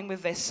 coming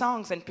with their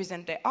songs and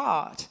present their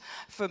art.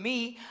 For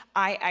me,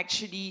 I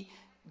actually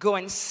go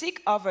and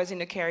seek others in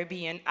the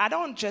Caribbean. I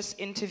don't just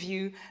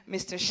interview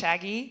Mr.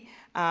 Shaggy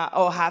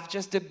or have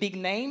just the big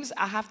names.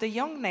 I have the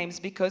young names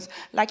because,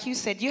 like you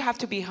said, you have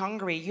to be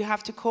hungry. You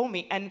have to call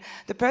me. And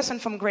the person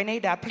from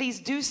Grenada,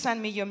 please do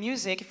send me your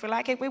music. If you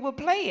like it, we will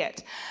play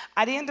it.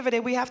 At the end of the day,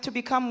 we have to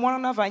become one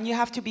another, and you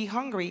have to be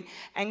hungry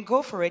and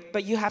go for it,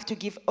 but you have to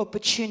give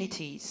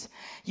opportunities.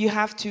 You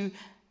have to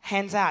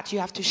hands out. You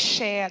have to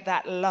share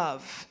that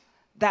love.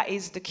 That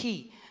is the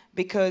key.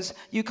 Because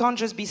you can't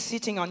just be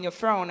sitting on your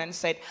throne and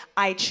say,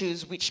 I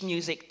choose which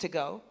music to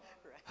go.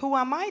 Right. Who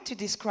am I to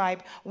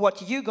describe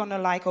what you're going to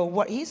like or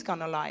what he's going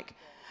to like?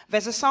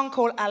 There's a song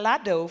called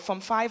Alado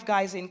from 5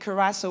 guys in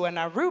Curacao and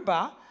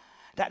Aruba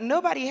that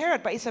nobody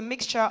heard, but it's a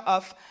mixture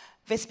of,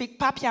 they speak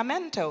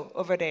Papiamento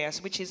over there,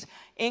 which is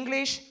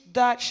English,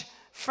 Dutch,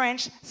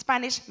 French,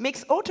 Spanish,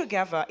 mixed all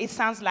together. It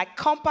sounds like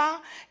compa,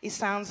 it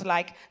sounds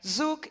like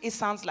zouk, it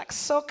sounds like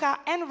soca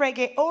and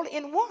reggae all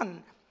in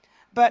one.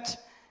 But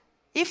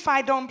if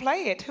I don't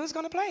play it, who's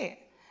going to play it?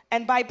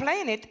 And by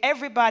playing it,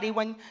 everybody,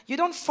 when you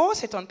don't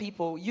force it on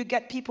people, you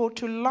get people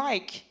to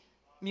like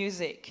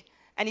music.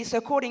 And it's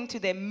according to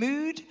their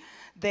mood,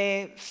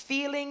 their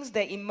feelings,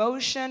 their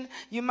emotion.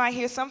 You might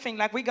hear something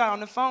like we got on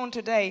the phone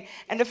today,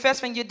 and the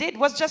first thing you did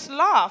was just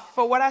laugh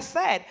for what I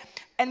said.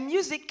 And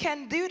music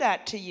can do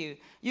that to you.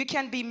 You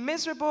can be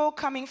miserable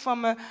coming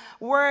from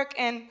work,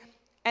 and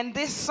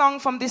this song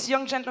from this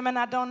young gentleman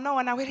I don't know,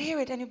 and I would hear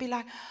it, and you'd be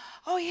like,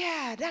 oh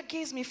yeah, that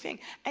gives me thing.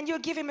 And you'll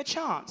give him a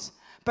chance.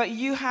 But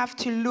you have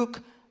to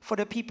look for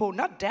the people,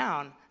 not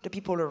down, the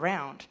people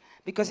around.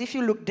 Because if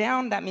you look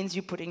down, that means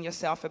you're putting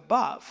yourself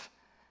above.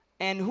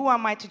 And who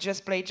am I to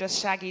just play just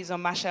Shaggy's or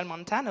Machel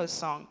Montano's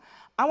song?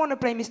 I want to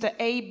play Mr.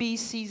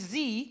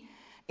 ABCZ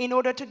in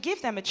order to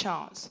give them a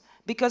chance.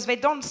 Because they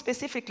don't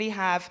specifically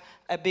have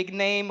a big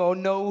name or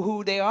know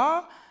who they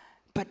are,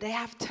 but they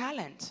have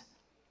talent.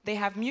 They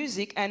have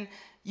music, and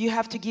you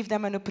have to give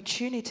them an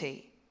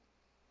opportunity.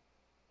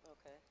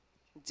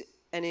 Okay.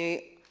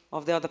 Any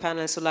of the other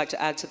panelists would like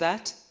to add to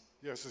that?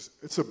 Yes,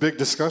 it's a big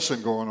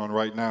discussion going on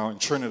right now in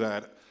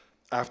Trinidad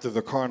after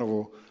the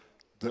carnival.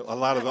 A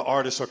lot of the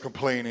artists are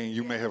complaining.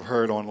 You may have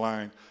heard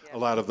online. A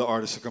lot of the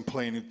artists are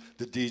complaining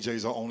the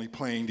DJs are only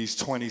playing these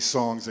 20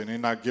 songs and they're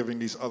not giving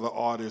these other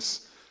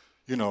artists,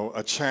 you know,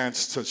 a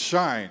chance to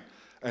shine.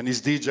 And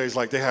these DJs,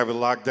 like, they have it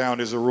locked down.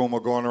 There's a rumor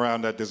going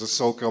around that there's a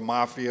soca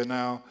mafia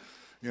now,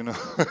 you know.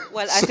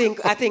 Well, I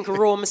think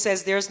Rome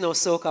says there's no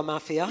soca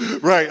mafia.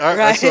 Right,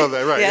 I saw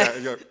that, right, Yeah.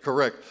 yeah,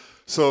 correct.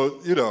 So,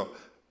 you know,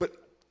 but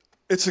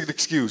it's an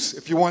excuse.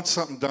 If you want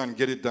something done,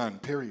 get it done,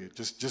 period.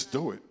 Just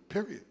do it,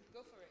 period.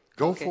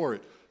 Go for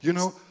it. You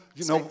know,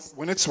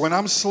 when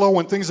I'm slow,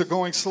 when things are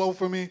going slow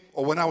for me,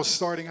 or when I was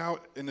starting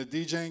out in the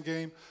DJing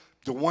game,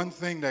 the one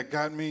thing that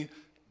got me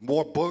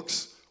more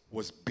books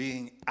was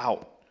being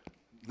out,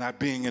 not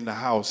being in the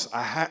house.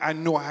 I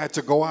knew I had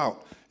to go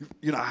out.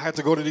 You know, I had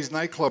to go to these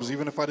nightclubs,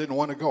 even if I didn't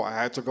want to go. I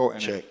had to go,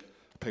 and it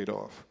paid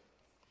off.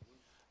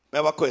 I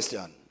have a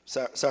question.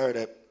 Sorry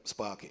that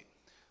Sparky.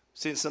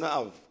 Since I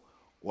have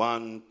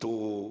 1,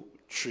 2,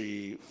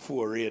 3,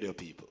 4 radio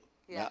people,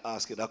 I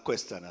ask you that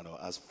question I know,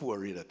 as 4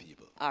 radio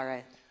people. All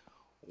right.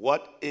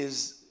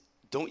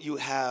 Don't you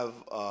have,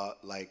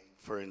 like,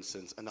 for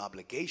instance, an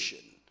obligation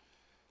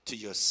to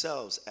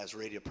yourselves as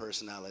radio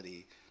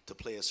personality to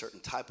play a certain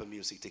type of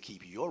music to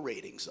keep your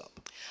ratings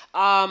up?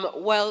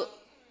 Well,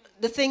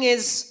 the thing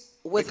is,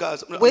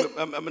 because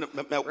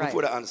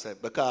before I answer,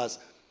 because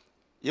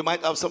you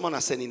might have someone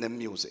that's sending them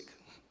music.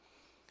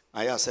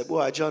 I said,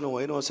 boy, John,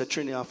 you know, it's a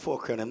Trini and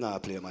folk, and I'm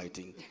not playing my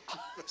thing.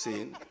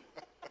 See?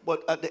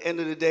 But at the end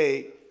of the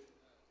day,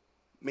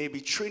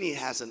 maybe Trini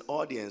has an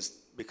audience,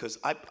 because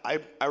I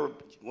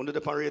went to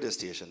the radio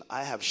station.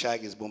 I have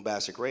Shaggy's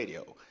Bombastic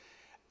Radio,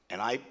 and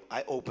I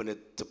open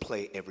it to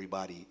play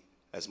everybody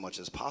as much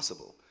as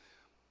possible.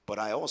 But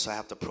I also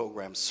have to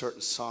program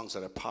certain songs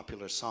that are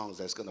popular songs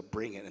that's going to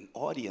bring an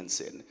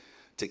audience in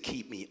to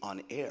keep me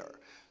on air.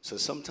 So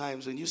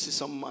sometimes when you see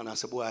someone, I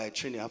say, boy,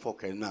 Trini, I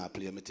fucking not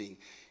play my thing.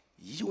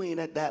 You ain't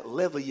at that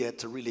level yet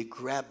to really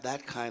grab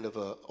that kind of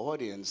an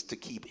audience to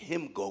keep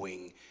him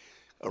going.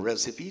 Or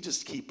else if you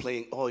just keep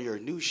playing all your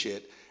new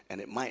shit and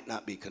it might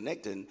not be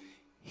connecting,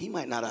 he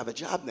might not have a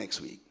job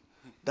next week.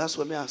 That's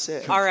what I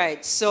said. All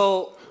right,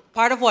 so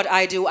part of what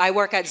I do, I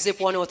work at Zip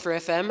 103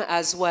 FM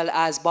as well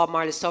as Bob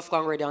Marley's Tough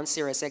Gong Radio on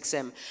Sirius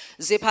XM.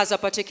 Zip has a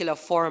particular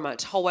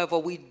format. However,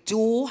 we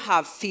do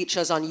have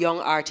features on young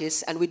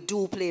artists, and we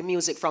do play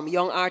music from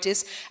young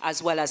artists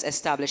as well as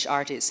established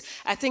artists.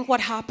 I think what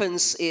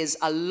happens is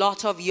a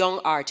lot of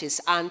young artists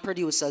and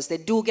producers, they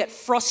do get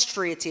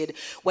frustrated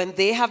when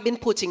they have been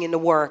putting in the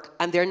work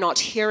and they're not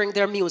hearing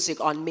their music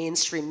on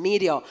mainstream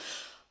media.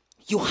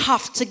 You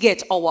have to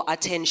get our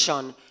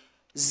attention.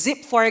 Zip,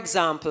 for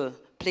example,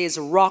 plays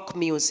rock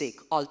music,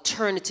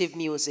 alternative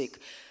music,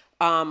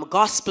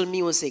 gospel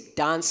music,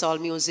 dancehall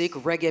music,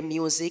 reggae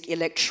music,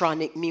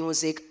 electronic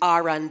music,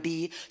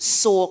 R&B,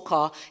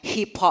 soca,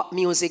 hip-hop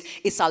music.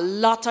 It's a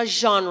lot of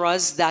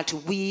genres that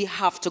we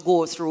have to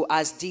go through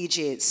as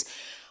DJs.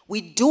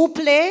 We do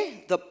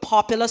play the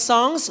popular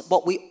songs,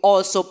 but we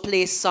also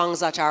play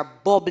songs that are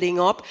bubbling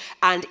up,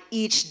 and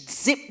each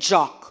Zip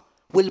jock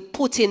will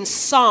put in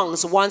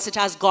songs once it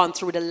has gone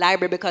through the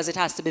library, because it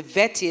has to be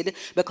vetted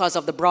because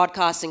of the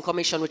Broadcasting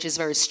Commission, which is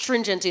very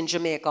stringent in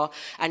Jamaica,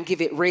 and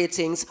give it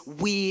ratings.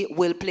 We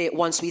will play it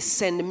once we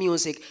send the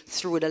music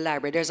through the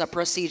library. There's a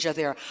procedure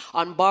there.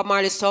 On Bob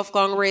Marley's Tough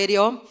Gong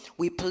Radio,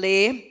 we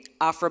play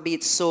Afrobeat,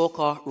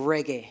 soca,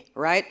 reggae,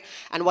 right?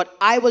 And what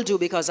I will do,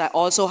 because I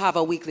also have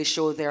a weekly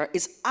show there,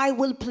 is I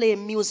will play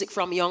music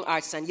from young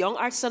artists. And young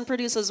artists and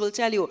producers will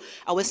tell you,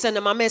 I will send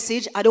them a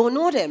message. I don't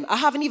know them. I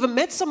haven't even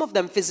met some of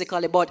them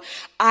physically, but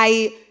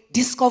I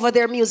discover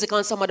their music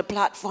on some of the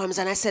platforms,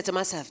 and I said to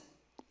myself,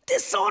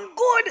 this sounds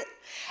good.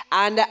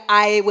 And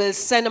I will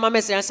send them a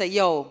message and say,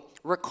 yo,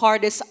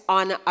 record this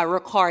on a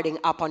recording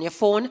app on your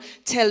phone.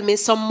 Tell me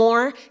some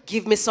more.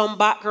 Give me some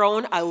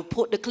background. I will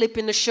put the clip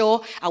in the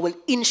show. I will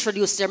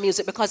introduce their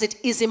music because it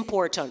is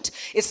important.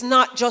 It's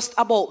not just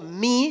about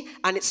me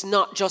and it's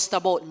not just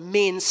about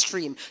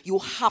mainstream. You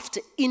have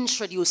to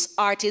introduce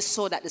artists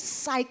so that the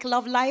cycle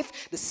of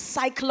life, the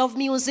cycle of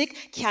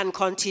music can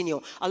continue.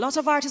 A lot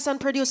of artists and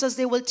producers,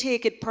 they will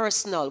take it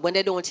personal when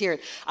they don't hear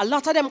it. A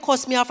lot of them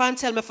cuss me off and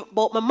tell me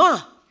about my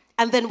ma.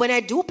 And then when I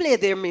do play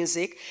their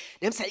music,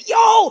 them say,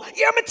 yo,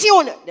 hear my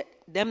tune.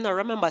 Them not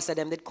remember, say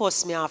them, they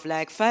cuss me off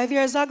like 5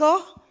 years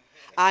ago.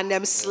 And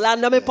them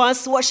slander me on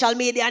social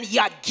media and you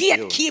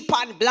gatekeep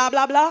and blah,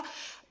 blah, blah.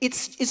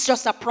 It's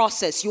just a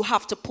process. You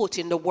have to put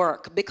in the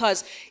work.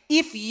 Because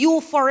if you,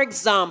 for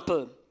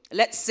example,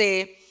 let's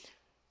say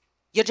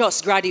you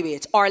just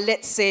graduate, or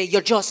let's say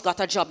you just got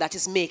a job that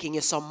is making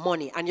you some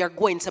money and you're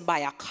going to buy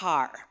a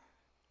car.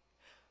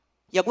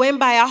 You're going to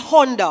buy a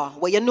Honda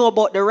where you know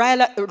about the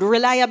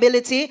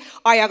reliability,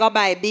 or you're going to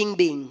buy Bing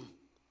Bing.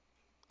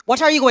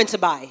 What are you going to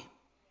buy?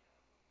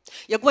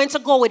 You're going to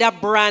go with a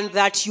brand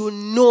that you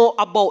know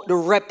about the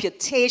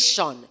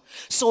reputation.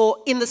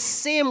 So in the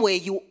same way,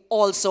 you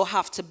also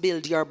have to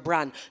build your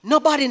brand.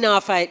 Nobody now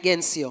fight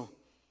against you.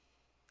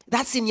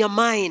 That's in your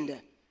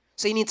mind.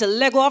 So you need to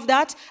let go of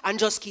that and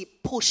just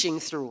keep pushing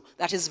through.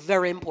 That is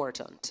very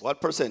important. What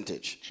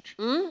percentage?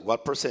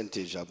 What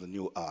percentage of the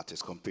new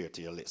artists compared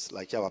to your list?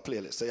 Like you have a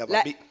playlist. So you have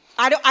a big...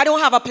 I don't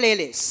have a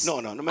playlist. No.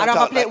 I don't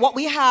have a playlist. What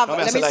we have,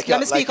 let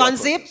me speak on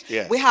Zip.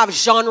 Yeah. We have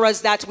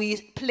genres that we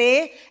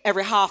play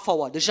every half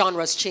hour. The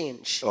genres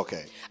change.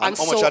 Okay. And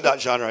how much of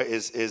that genre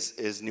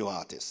is new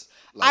artists?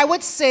 Like I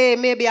would say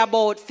maybe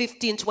about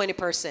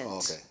 15-20%.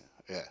 Okay.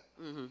 Yeah.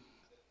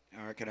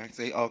 All right, can I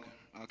say,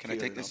 can I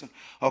take this one?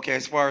 Okay,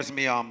 as far as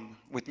me,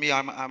 with me,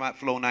 I'm at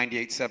Flow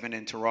 98.7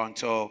 in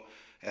Toronto,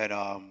 and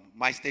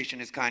my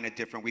station is kind of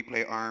different. We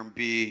play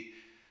R&B,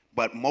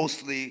 but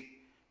mostly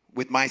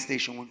with my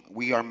station,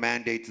 we are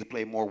mandated to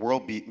play more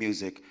world beat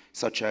music,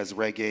 such as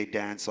reggae,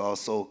 dancehall,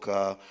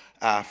 soca,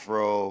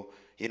 Afro,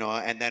 you know,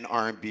 and then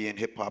R&B and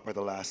hip hop are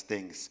the last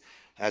things.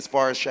 As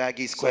far as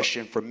Shaggy's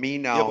question, for me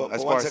now,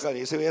 but one second,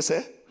 you see what you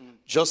say?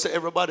 Just so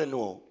everybody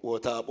know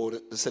what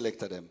about the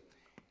selector them.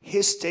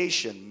 His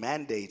station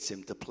mandates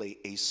him to play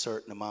a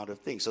certain amount of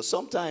things. So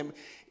sometimes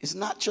it's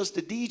not just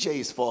the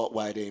DJ's fault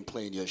why they ain't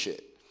playing your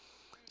shit.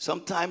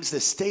 Sometimes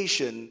the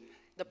station...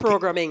 The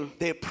programming.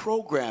 They're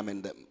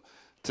programming them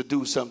to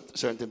do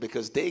certain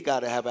because they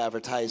got to have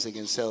advertising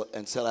and sell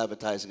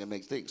advertising and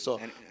make things. So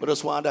we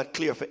just want that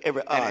clear for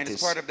every artist. And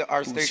it's part of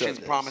our station's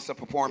promise of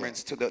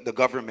performance to the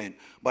government.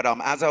 But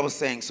as I was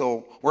saying,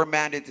 so we're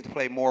mandated to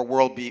play more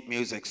world beat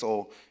music.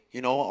 So,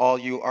 you know, all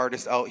you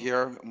artists out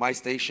here, my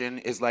station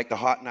is like the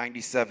Hot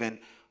 97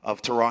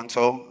 of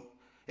Toronto,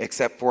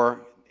 except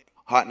for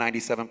Hot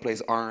 97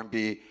 plays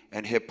R&B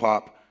and hip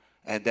hop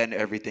and then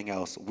everything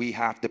else. We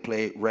have to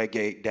play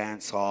reggae,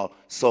 dancehall,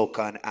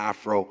 soca, and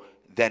Afro,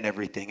 then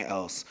everything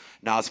else.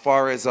 Now, as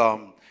far as,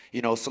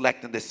 you know,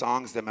 selecting the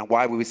songs, and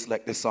why we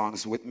select the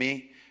songs with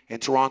me, in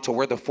Toronto,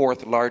 we're the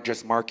 4th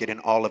largest market in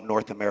all of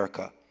North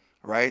America,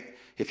 right?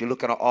 If you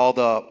look at all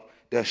the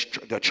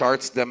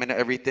charts, them and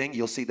everything,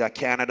 you'll see that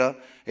Canada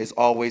is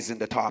always in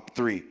the top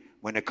 3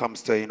 when it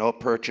comes to, you know,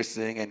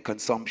 purchasing and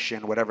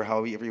consumption, whatever,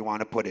 however you want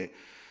to put it.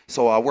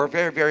 So we're a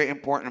very, very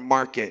important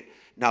market.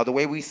 Now, the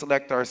way we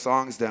select our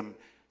songs,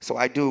 so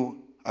I do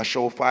a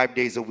show 5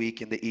 days a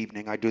week in the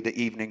evening. I do the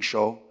evening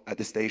show at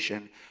the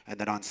station, and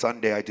then on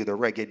Sunday I do the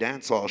reggae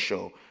dancehall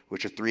show,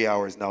 which is 3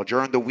 hours. Now,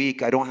 during the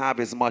week, I don't have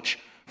as much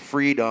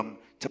freedom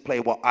to play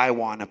what I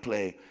want to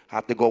play. I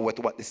have to go with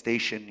what the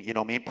station, you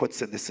know,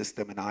 puts in the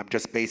system, and I'm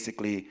just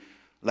basically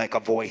like a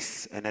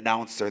voice, an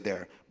announcer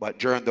there.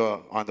 But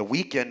on the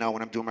weekend now,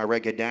 when I'm doing my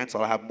reggae dance,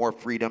 I'll have more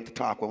freedom to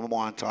talk when I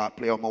want to talk,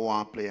 play when I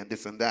want to play, and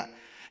this and that.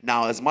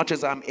 Now, as much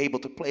as I'm able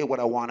to play what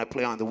I want to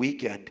play on the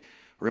weekend,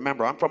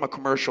 remember, I'm from a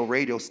commercial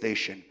radio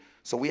station,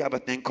 so we have a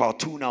thing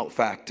called tune-out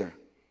factor,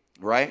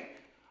 right?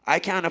 I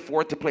can't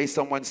afford to play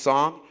someone's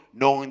song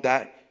knowing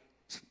that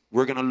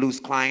we're going to lose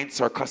clients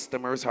or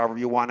customers, however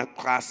you want to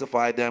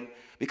classify them,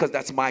 because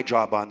that's my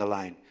job on the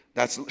line.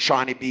 That's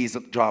Shawnee B's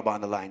job on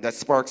the line. That's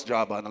Sparks'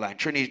 job on the line.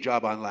 Trini's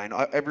job on the line.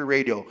 Every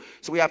radio.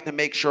 So we have to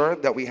make sure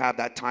that we have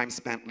that time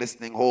spent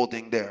listening,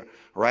 holding there,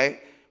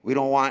 right? We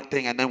don't want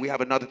thing. And then we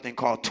have another thing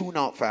called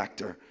tune-out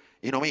factor.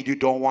 You know what I mean? You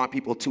don't want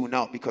people tune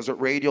out because with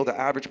radio, the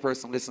average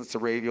person listens to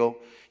radio,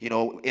 you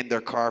know, in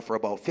their car for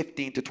about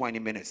 15 to 20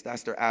 minutes.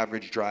 That's their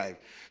average drive.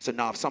 So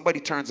now if somebody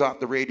turns off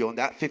the radio in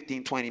that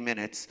 15, 20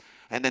 minutes,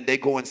 and then they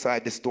go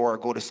inside the store,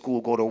 go to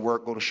school, go to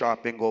work, go to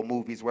shopping, go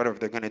movies, whatever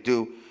they're going to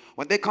do,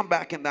 when they come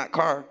back in that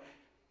car,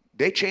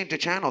 they change the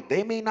channel.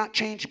 They may not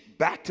change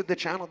back to the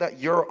channel that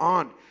you're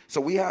on. So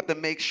we have to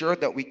make sure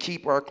that we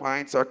keep our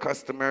clients, our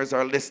customers,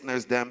 our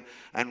listeners, them.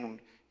 And,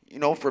 you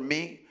know, for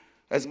me,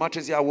 as much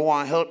as we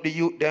want to help the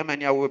youth them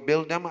and we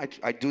build them,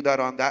 I do that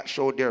on that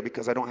show there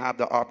because I don't have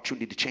the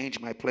opportunity to change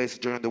my place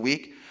during the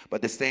week. But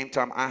at the same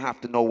time, I have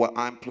to know what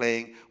I'm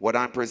playing, what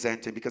I'm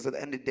presenting, because at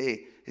the end of the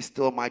day, it's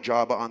still my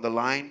job on the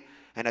line.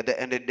 And at the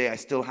end of the day, I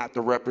still have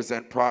to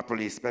represent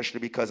properly, especially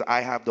because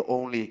I have the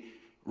only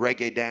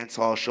reggae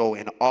dancehall show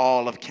in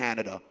all of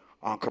Canada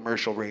on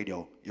commercial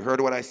radio. You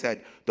heard what I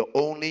said. The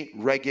only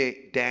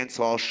reggae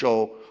dancehall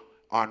show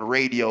on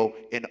radio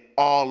in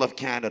all of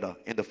Canada,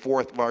 in the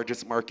 4th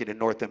largest market in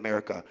North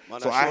America. Man,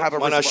 so I have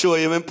a show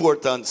you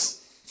importance.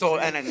 So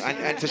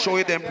and to show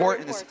you the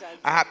importance,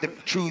 I have to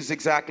choose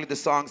exactly the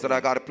songs that I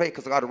got to play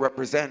because I got to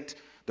represent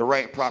the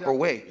right proper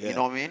way. Yeah. You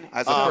know what I mean?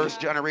 As a first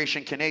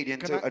generation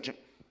Canadian.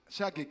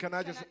 Shaggy, can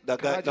I just?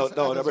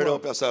 No, bring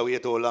up yourself. We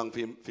too long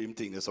film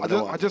thing.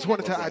 I just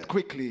wanted to add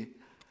quickly.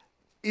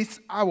 It's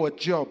our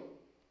job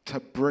to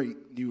break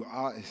new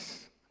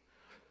artists.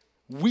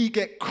 We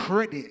get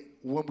credit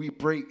when we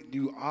break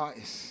new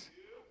artists.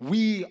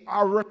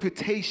 Our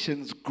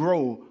reputations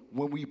grow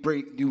when we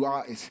break new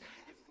artists.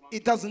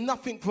 It does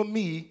nothing for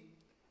me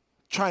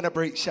trying to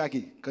break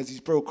Shaggy because he's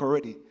broke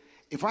already.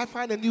 If I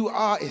find a new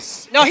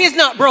artist... No, he's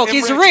not broke.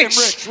 He's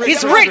rich.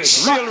 He's rich.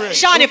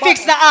 Shawnee,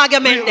 fix the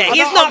argument there.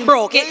 He's not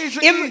broke. He's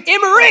rich.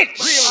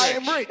 I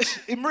am rich.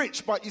 I'm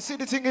rich. But you see,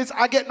 the thing is,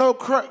 I get no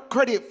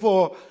credit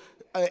for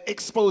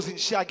exposing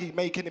Shaggy,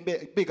 making him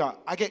bigger.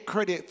 I get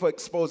credit for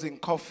exposing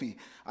Coffee.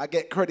 I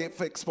get credit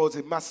for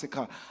exposing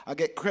Massacre. I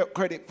get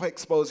credit for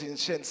exposing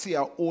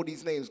Shensia, all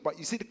these names. But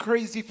you see, the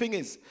crazy thing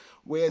is,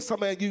 where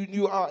some of you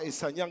new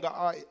artists and younger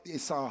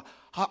artists are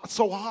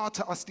so hard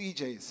to us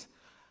DJs,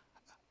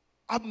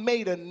 I've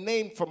made a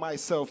name for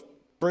myself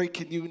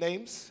breaking new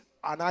names,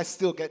 and I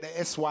still get the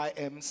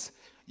SYMs.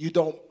 You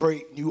don't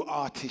break new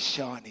artists,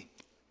 Shawnee.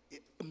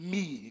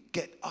 Me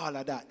get all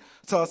of that.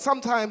 So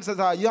sometimes as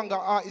a younger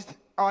artist,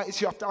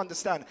 you have to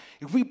understand,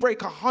 if we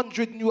break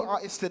 100 new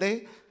artists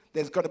today,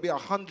 there's going to be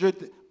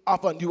 100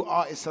 other new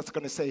artists that's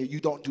going to say, you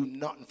don't do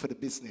nothing for the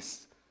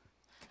business.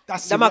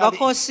 That's the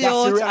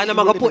reality. And I'm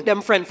going to put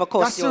them friend for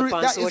cuss you on social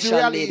media. That is the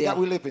reality that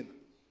we live in.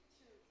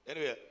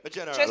 Anyway,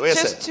 General,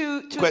 just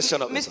to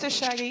Mr.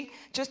 Shaggy,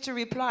 just to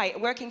reply,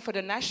 working for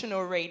the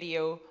national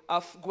radio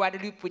of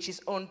Guadeloupe, which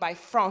is owned by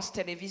France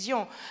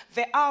Télévisions,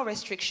 there are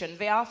restrictions.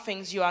 There are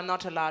things you are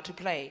not allowed to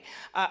play.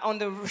 On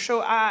the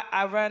show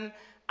I run,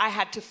 I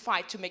had to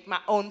fight to make my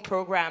own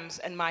programs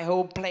and my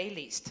whole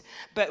playlist.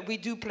 But we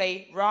do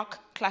play rock,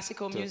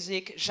 classical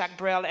music, Jacques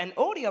Brel, and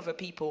all the other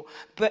people.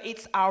 But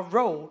it's our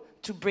role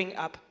to bring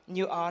up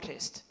new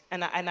artists.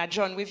 And I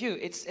join with you.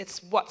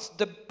 It's what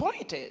the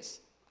point is.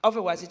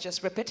 Otherwise, it's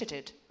just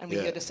repetitive, and we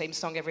hear the same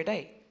song every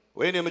day.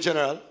 What's your name,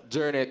 General?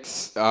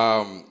 Jernix.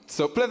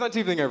 So pleasant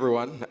evening,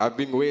 everyone. I've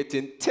been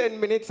waiting 10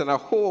 minutes, and I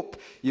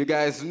hope you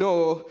guys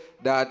know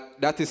that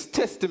that is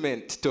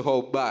testament to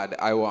how bad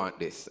I want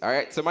this. All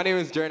right, so my name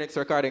is Jernix,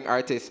 recording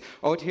artist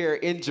out here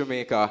in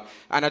Jamaica,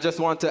 and I just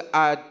want to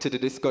add to the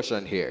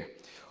discussion here.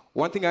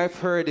 One thing I've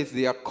heard is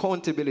the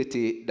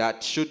accountability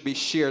that should be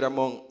shared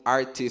among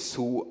artists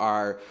who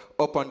are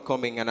up and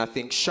coming, and I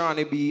think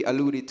Shawnee B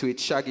alluded to it,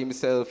 Shaggy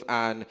himself,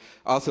 and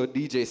also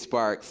DJ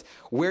Sparks.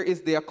 Where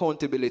is the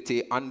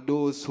accountability on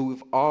those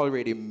who've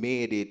already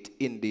made it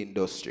in the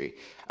industry?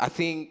 I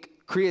think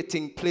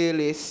creating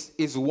playlists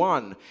is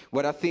one,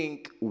 but I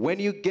think when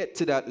you get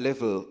to that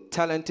level,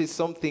 talent is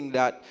something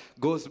that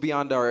goes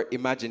beyond our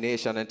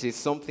imagination, and it is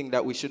something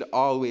that we should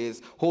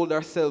always hold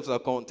ourselves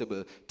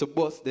accountable to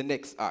bust the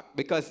next act.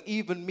 Because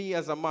even me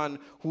as a man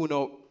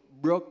who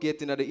broke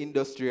getting into the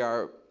industry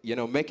or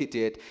make it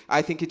yet,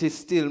 I think it is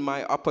still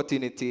my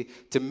opportunity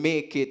to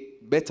make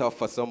it better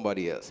for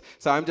somebody else.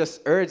 So I'm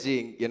just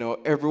urging,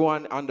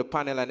 everyone on the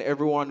panel and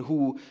everyone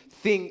who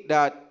think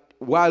that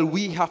while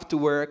we have to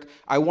work,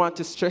 I want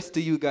to stress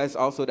to you guys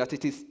also that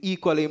it is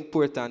equally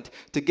important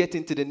to get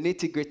into the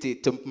nitty-gritty,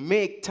 to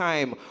make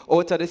time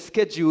out of the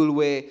schedule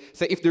where,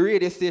 say, if the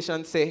radio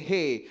station say,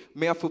 hey,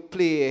 may I have to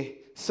play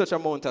such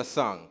amount of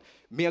song,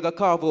 may I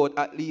carve out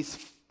at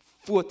least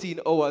 14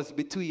 hours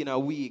between a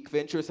week,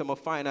 venture some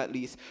find at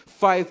least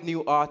 5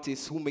 new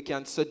artists whom we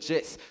can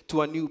suggest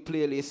to a new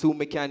playlist, whom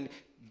we can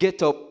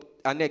get up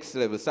a next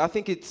level. So I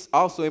think it's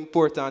also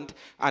important,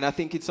 and I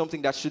think it's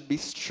something that should be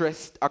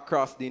stressed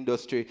across the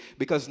industry,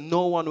 because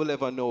no one will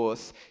ever know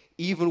us,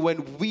 even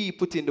when we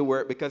put in the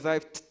work, because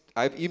I've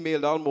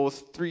emailed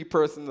almost 3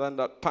 persons on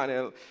that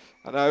panel,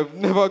 and I've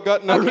never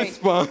gotten a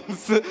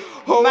response.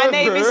 However, my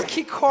name is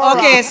Kikora.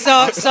 Okay,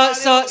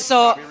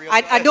 so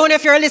I don't know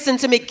if you're listening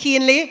to me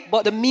keenly,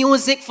 but the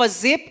music for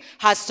Zip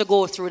has to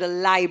go through the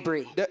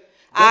library.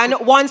 And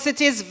once it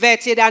is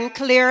vetted and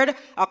cleared,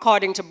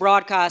 according to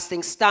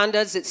broadcasting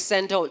standards, it's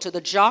sent out to the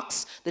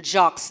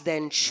jocks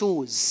then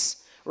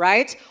choose,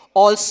 right?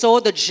 Also,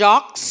 the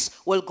jocks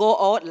will go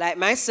out, like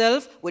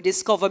myself, we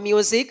discover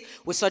music,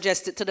 we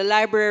suggest it to the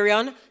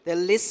librarian, they'll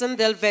listen,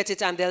 they'll vet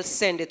it, and they'll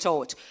send it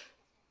out.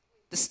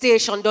 The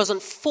station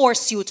doesn't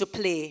force you to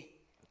play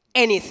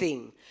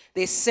anything.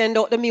 They send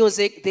out the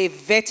music, they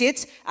vet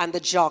it, and the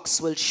jocks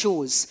will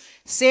choose.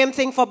 Same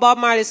thing for Bob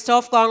Marley's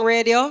Tough Gong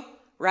Radio.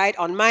 Right,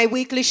 on my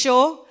weekly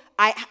show,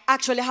 I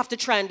actually have to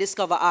try and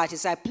discover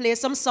artists. I play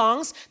some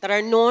songs that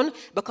are known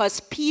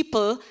because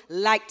people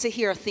like to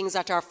hear things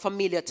that are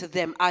familiar to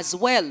them as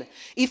well.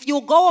 If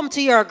you go home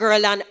to your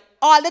girl and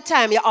all the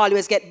time you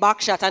always get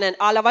back shot, and then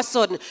all of a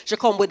sudden she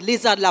come with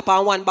lizard lap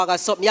and one bag of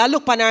something. You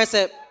look on her and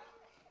say,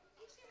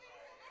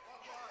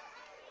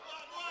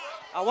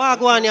 I want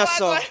to go on your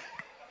son.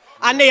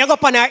 And then you go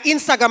on her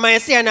Instagram and you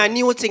see her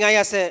new thing and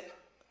you say,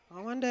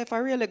 I wonder if I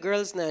really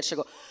girls' night. She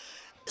go.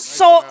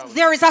 So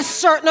there is a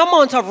certain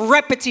amount of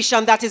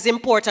repetition that is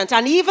important.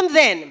 And even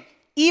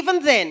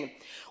then,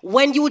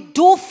 when you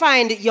do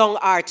find young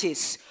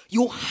artists,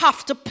 you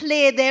have to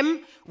play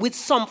them with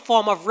some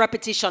form of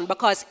repetition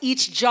because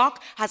each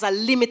jock has a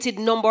limited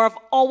number of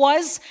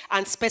hours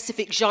and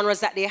specific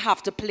genres that they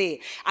have to play.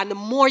 And the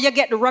more you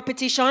get the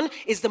repetition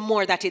is the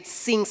more that it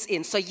sinks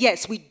in. So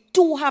yes, we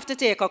do have to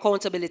take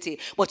accountability,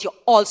 but you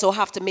also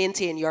have to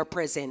maintain your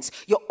presence.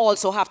 You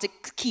also have to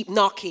keep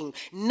knocking.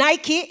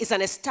 Nike is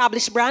an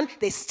established brand.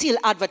 They still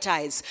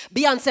advertise.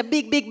 Beyonce,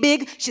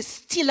 big. She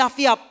still have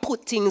to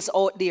put things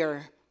out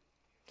there.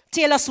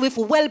 Taylor Swift,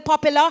 well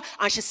popular,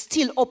 and she's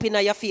still up in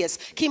your face.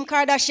 Kim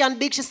Kardashian,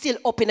 big, she's still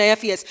up in your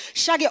face.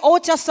 Shaggy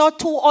out here saw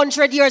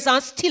 200 years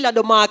and still at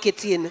the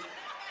marketing.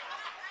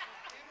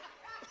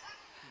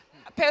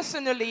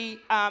 Personally,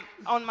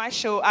 on my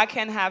show, I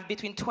can have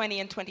between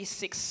 20 and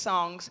 26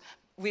 songs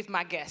with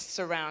my guests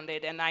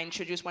surrounded, and I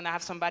introduce, when I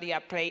have somebody, I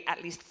play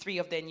at least 3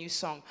 of their new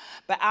songs.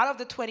 But out of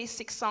the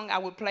 26 songs I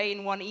would play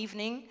in one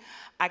evening,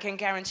 I can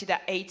guarantee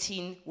that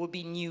 18 will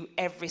be new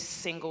every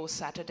single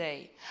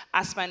Saturday.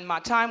 I spend my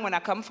time when I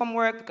come from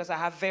work, because I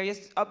have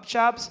various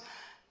jobs,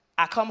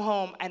 I come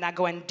home and I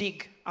go and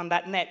dig on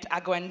that net. I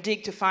go and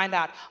dig to find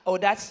out, oh,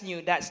 that's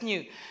new, that's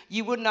new.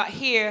 You would not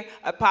hear,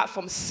 apart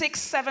from 6,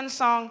 7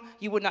 songs,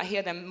 you would not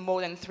hear them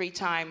more than 3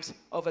 times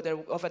over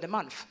the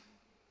month,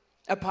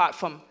 apart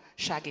from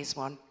Shaggy's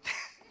one.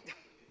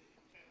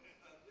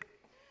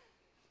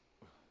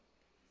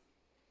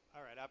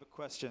 All right, I have a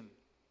question.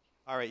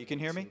 All right, you can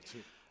hear me?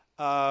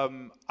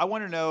 I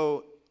want to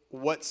know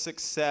what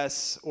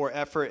success or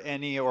effort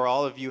any or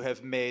all of you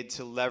have made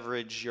to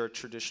leverage your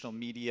traditional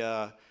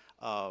media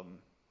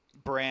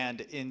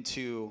brand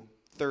into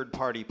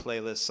third-party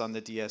playlists on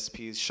the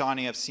DSPs.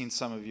 Shawnee, I've seen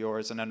some of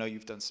yours, and I know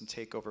you've done some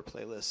takeover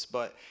playlists,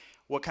 but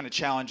what kind of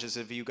challenges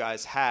have you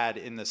guys had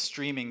in the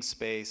streaming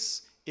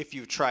space if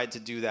you've tried to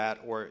do that,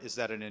 or is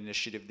that an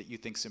initiative that you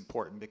think is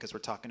important because we're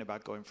talking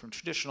about going from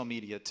traditional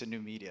media to new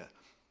media?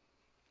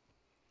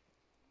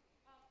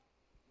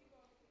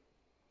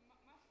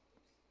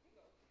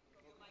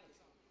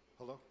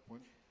 Hello?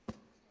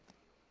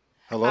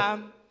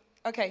 Hello?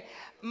 Okay,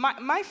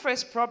 my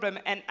first problem,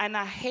 and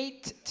I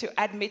hate to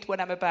admit what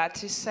I'm about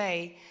to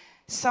say,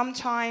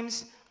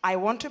 sometimes I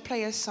want to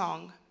play a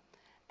song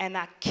and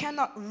I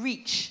cannot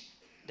reach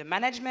the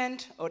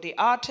management or the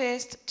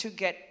artist to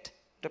get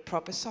the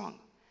proper song.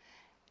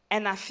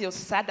 And I feel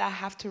sad that I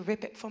have to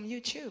rip it from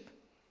YouTube.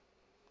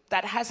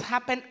 That has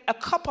happened a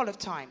couple of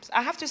times,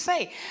 I have to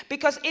say,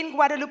 because in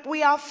Guadeloupe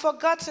we are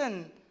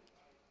forgotten.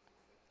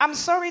 I'm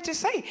sorry to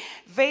say,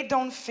 they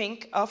don't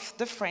think of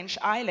the French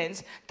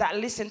islands that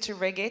listen to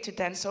reggae, to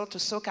dancehall, to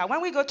soca.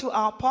 When we go to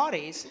our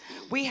parties,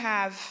 we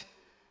have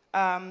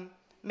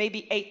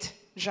maybe 8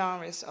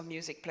 genres of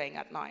music playing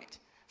at night.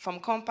 From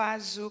compa,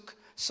 zouk,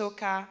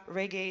 soca,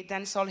 reggae,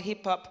 dancehall,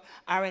 hip-hop,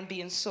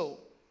 R&B, and soul.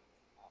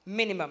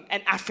 Minimum,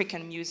 and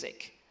African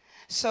music.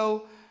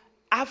 So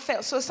I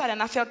felt so sad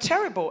and I felt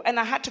terrible. And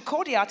I had to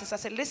call the artist. I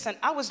said, listen,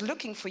 I was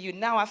looking for you.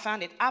 Now I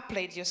found it. I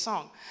played your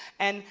song.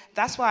 And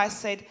that's why I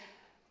said,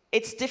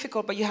 it's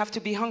difficult, but you have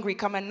to be hungry.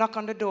 Come and knock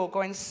on the door.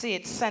 Go and see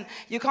it.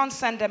 You can't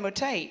send them a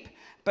tape,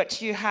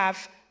 but you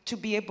have to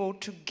be able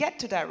to get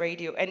to that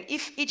radio. And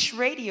if each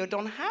radio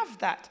don't have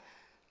that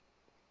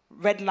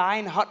red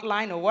line,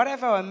 hotline, or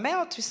whatever, a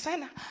mail to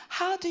send,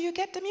 how do you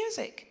get the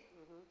music?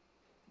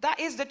 That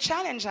is the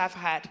challenge I've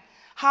had.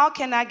 How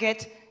can I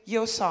get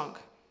your song?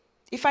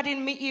 If I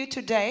didn't meet you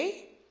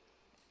today,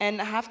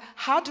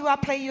 how do I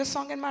play your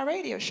song in my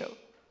radio show?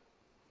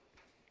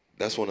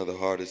 That's one of the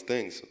hardest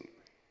things.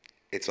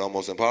 It's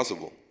almost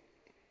impossible,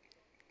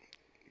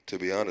 to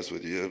be honest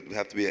with you. It would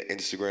have to be an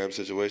Instagram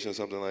situation,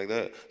 something like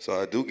that.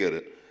 So I do get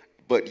it.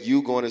 But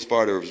you going as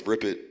far to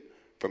rip it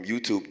from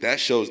YouTube, that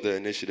shows the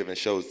initiative and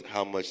shows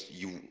how much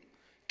you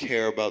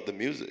care about the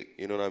music.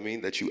 You know what I mean?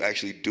 That you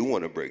actually do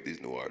want to break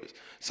these new artists.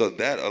 So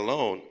that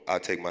alone, I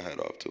take my hat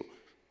off to.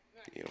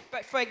 You know.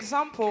 But for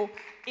example,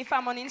 if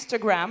I'm on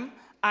Instagram,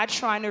 I'm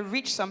trying to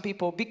reach some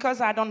people because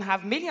I don't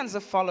have millions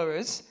of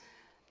followers.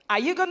 Are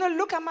you going to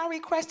look at my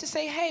request to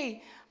say,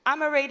 hey,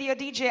 I'm a radio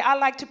DJ, I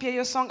like to play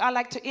your song, I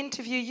like to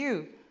interview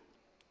you?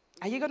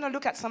 Are you going to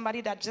look at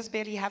somebody that just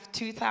barely have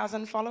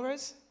 2,000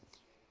 followers?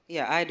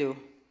 Yeah, I do.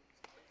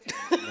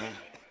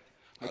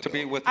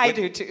 I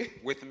do too.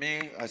 With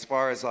me, as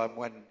far as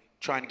when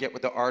trying to get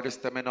with the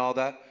artist and all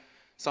that,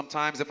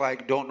 sometimes if I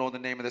don't know the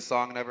name of the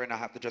song and I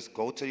have to just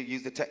go to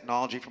use the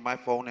technology from my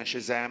phone and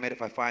Shazam it.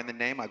 If I find the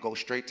name, I go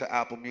straight to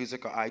Apple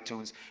Music or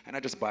iTunes and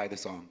I just buy the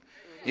song.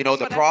 You know,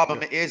 the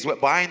problem is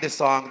with buying the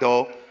song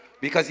though,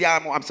 because yeah,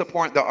 I'm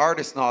supporting the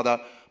artist and all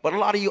that, but a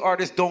lot of you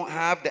artists don't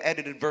have the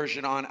edited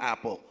version on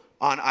Apple,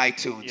 on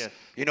iTunes. Yeah.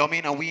 You know what I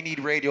mean? And we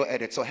need radio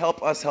edits, so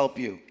help us help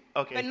you.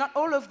 Okay. But not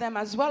all of them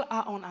as well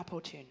are on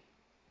Apple Tune.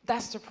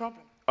 That's the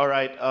problem. All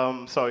right,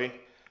 sorry.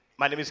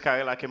 My name is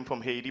Kyle. I came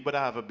from Haiti, but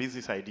I have a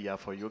business idea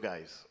for you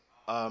guys.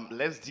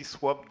 Let's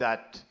disrupt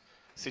that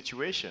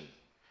situation.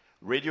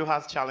 Radio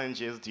has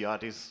challenges, the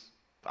artists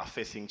are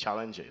facing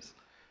challenges.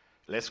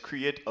 Let's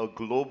create a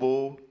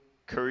global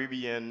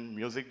Caribbean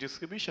music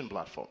distribution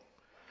platform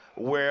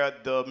where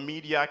the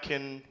media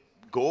can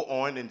go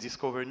on and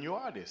discover new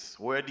artists,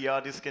 where the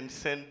artists can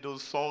send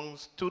those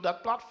songs to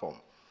that platform,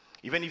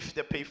 even if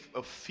they pay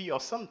a fee or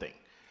something.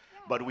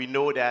 But we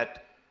know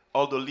that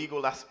all the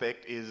legal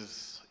aspect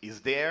is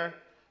there.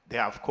 They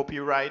have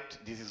copyright.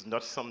 This is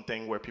not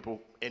something where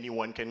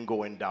anyone can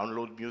go and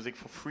download music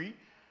for free,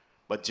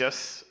 but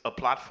just a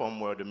platform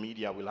where the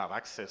media will have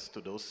access to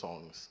those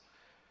songs,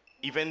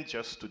 even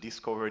just to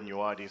discover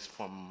new artists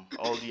from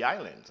all the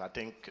islands. I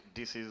think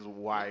this is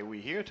why we're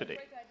here today.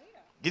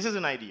 This is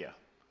an idea.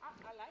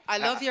 I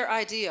love your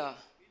idea,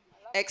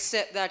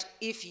 except that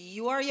if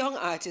you are a young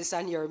artist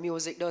and your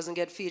music doesn't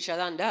get featured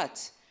on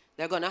that,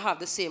 they're going to have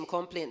the same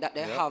complaint that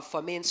they have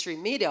for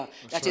mainstream media.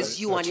 That is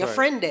you and your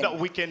friend then. No,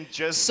 we can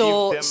just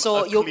give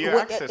them clear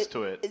access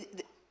to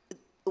it.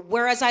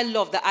 Whereas I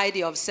love the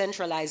idea of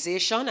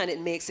centralization and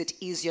it makes it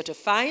easier to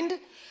find,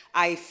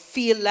 I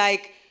feel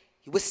like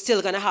we're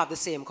still going to have the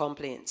same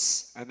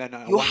complaints. And then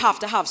you have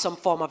to have some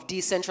form of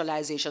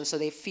decentralization so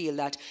they feel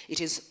that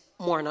it is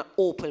more an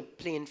open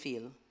playing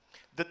field.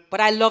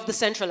 But I love the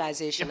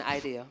centralization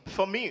idea.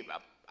 For me,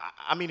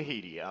 I'm in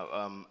Haiti.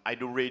 I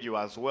do radio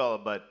as well,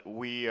 but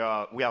we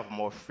have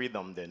more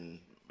freedom than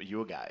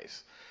you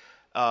guys.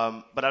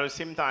 But at the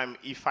same time,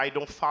 if I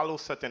don't follow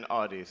certain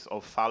artists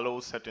or follow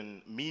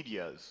certain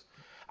medias,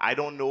 I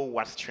don't know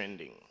what's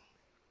trending.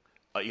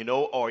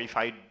 Or if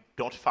I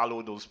don't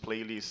follow those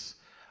playlists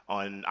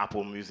on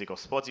Apple Music or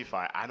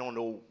Spotify, I don't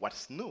know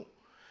what's new.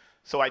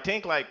 So I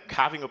think like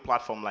having a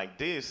platform like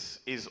this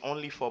is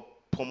only for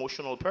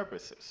promotional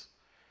purposes.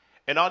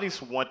 And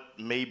artists want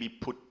maybe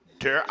put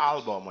their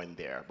album in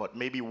there, but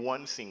maybe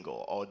one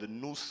single or the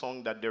new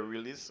song that they're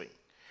releasing.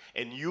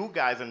 And you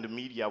guys in the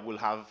media will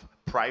have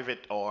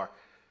private or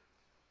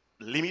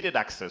limited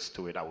access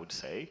to it, I would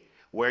say,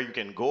 where you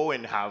can go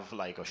and have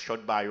like a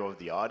short bio of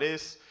the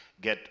artist,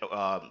 get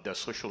their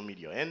social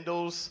media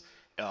handles,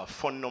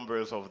 phone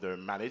numbers of their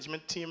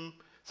management team,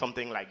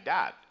 something like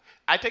that.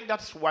 I think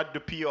that's what the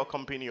PR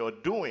company are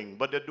doing,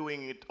 but they're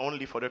doing it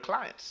only for their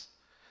clients.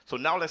 So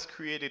now let's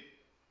create it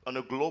on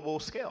a global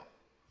scale.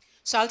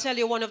 So I'll tell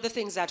you one of the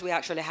things that we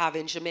actually have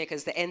in Jamaica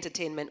is the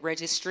Entertainment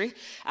Registry,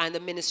 and the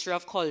Ministry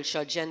of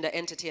Culture, Gender,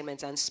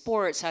 Entertainment and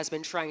Sports has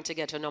been trying to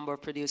get a number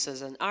of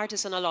producers and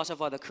artists and a lot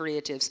of other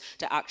creatives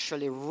to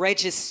actually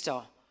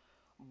register.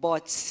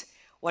 But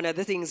one of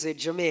the things with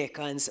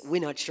Jamaicans, we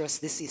not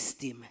trust the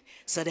system,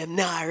 so them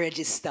not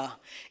register,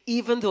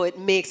 even though it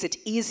makes it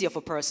easier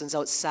for persons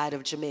outside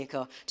of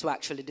Jamaica to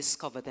actually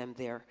discover them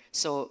there.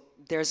 So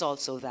there's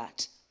also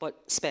that. But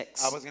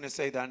Specs. I was going to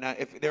say that now,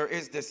 if there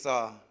is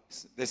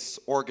this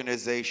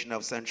organization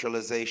of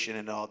centralization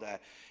and all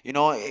that,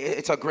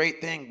 it's a great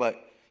thing, but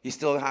you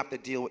still have to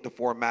deal with the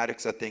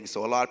formatics of things.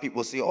 So a lot of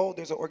people see, oh,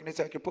 there's an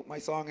organization, I can put my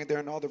song in there,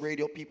 and all the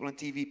radio people and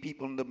TV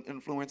people and the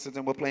influencers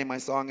and will play my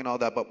song and all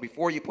that. But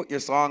before you put your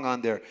song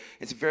on there,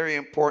 it's very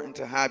important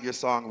to have your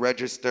song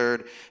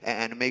registered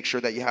and make sure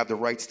that you have the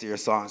rights to your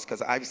songs.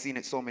 Because I've seen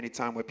it so many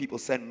times where people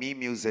send me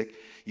music,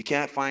 you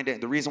can't find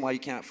it. The reason why you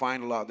can't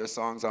find a lot of their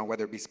songs on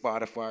whether it be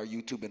Spotify or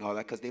YouTube and all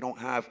that, because they don't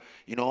have,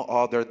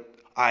 all their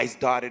I's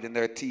dotted and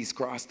their T's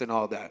crossed and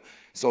all that.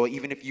 So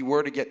even if you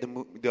were to get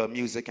the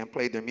music and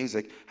play their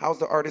music, how's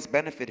the artist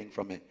benefiting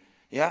from it?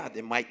 Yeah,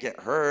 they might get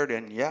heard,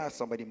 and yeah,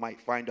 somebody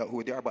might find out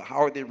who they are, but how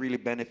are they really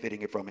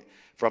benefiting from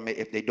it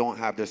if they don't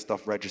have their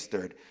stuff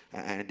registered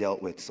and dealt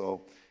with?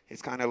 So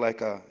it's kind of like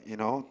a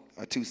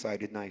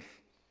two-sided knife.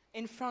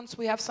 In France,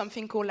 we have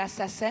something called la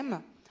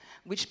SACEM,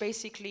 which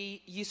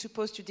basically you're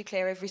supposed to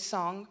declare every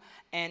song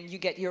and you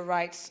get your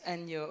rights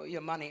and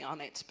your money on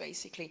it,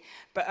 basically.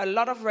 But a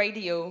lot of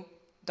radio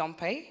don't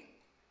pay,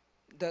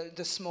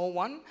 the small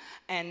one,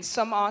 and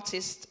some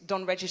artists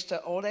don't register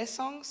all their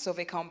songs, so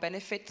they can't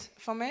benefit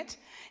from it,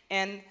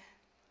 and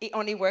it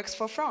only works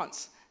for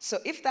France. So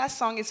if that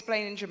song is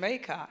playing in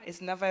Jamaica,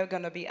 it's never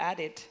going to be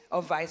added,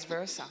 or vice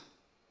versa.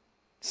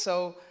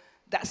 So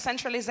that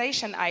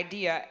centralization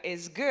idea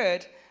is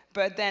good,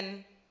 but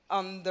then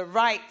on the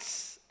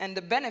rights and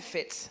the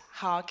benefits,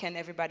 how can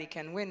everybody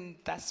can win?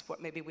 That's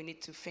what maybe we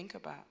need to think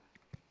about.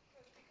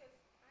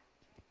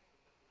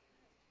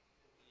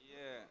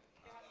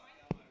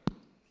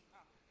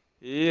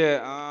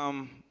 Yeah,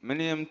 my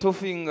name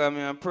Tufinga, I'm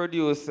a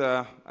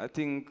producer. I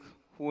think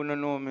who don't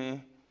know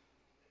me.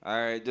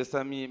 Alright, just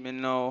to meet me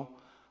now.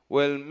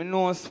 Well, me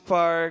know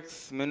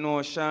Sparks, me know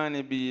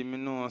Shani B, me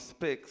know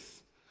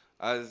Specs.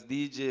 As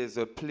DJs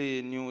we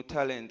play new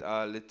talent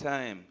all the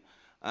time.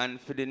 And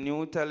for the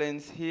new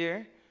talents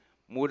here,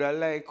 would I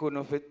like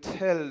to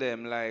tell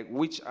them like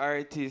which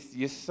artists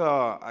you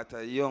saw at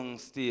a young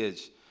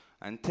stage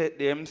and take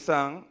them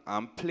song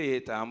and play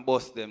it and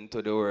bust them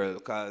to the world.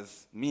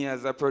 Because me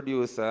as a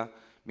producer,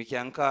 me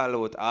can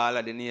call out all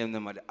of the names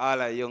them, all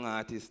the young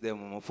artists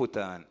them I put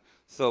on.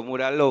 So would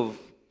I love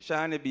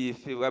Shani B,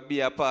 if you will be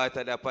a part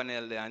of the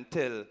panel there and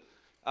tell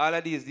all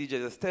of these DJs,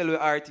 just tell the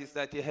artists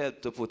that you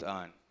helped to put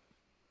on.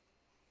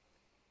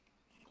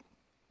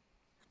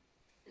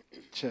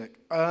 Check.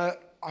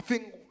 I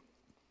think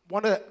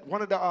one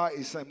of the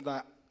artists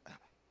that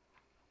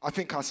I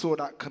think I saw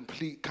that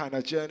complete kind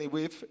of journey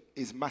with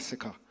is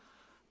Massacre.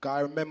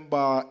 I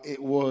remember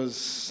it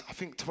was, I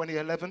think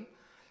 2011,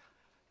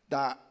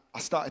 that I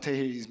started to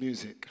hear his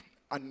music.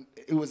 And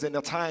it was in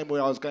a time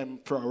where I was going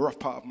through a rough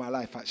part of my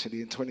life,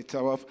 actually, in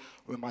 2012,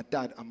 when my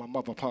dad and my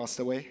mother passed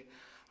away.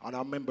 And I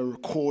remember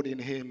recording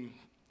him.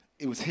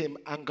 It was him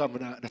and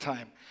Governor at the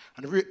time.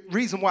 And the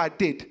reason why I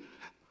did,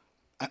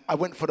 I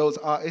went for those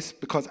artists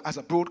because as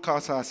a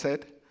broadcaster, I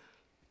said,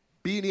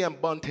 Beanie and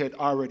Bunted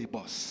already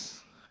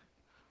boss.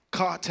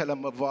 Cartel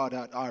and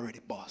Mavado already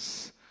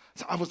boss.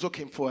 So I was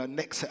looking for a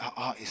next set of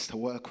artists to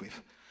work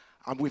with.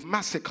 And with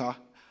Massacre,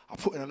 I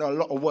put in a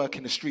lot of work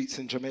in the streets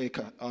in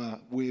Jamaica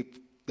with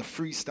the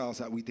freestyles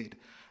that we did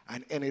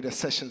and any of the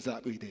sessions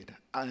that we did.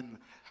 And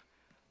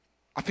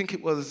I think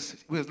it was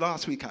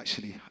last week,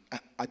 actually.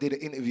 I did an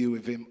interview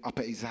with him up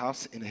at his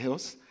house in the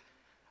hills.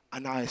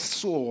 And I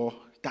saw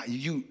that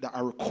youth that I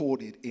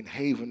recorded in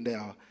Haven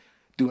there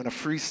doing a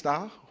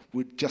freestyle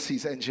with just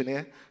his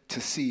engineer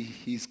to see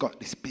he's got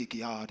this big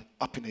yard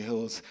up in the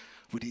hills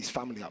with his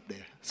family up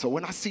there. So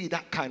when I see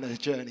that kind of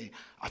journey,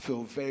 I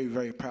feel very,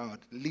 very proud.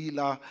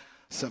 Leela,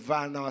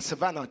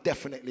 Savannah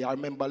definitely. I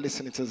remember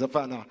listening to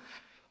Savannah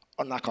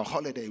on like a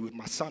holiday with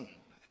my son.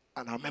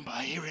 And I remember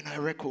hearing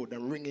her record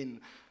and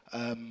ringing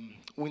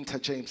Winter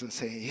James and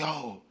saying,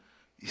 yo,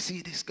 you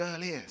see this girl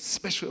here,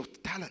 special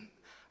talent.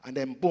 And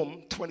then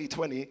boom,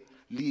 2020,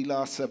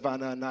 Leela,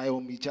 Savannah,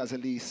 Naomi,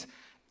 Jazalise,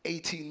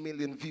 18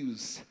 million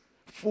views.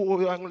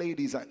 4 young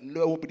ladies that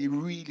nobody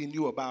really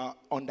knew about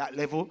on that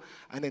level.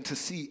 And then to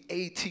see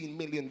 18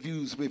 million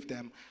views with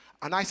them.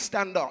 And I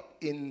stand up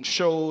in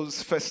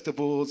shows,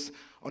 festivals,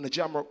 on the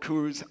Jamrock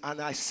cruise, and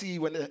I see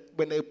when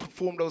they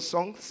perform those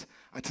songs,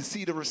 and to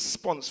see the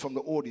response from the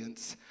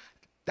audience,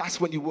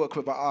 that's when you work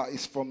with an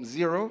artist from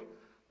zero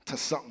to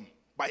something.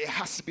 But it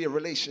has to be a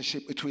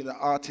relationship between the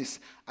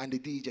artist and the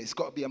DJ. It's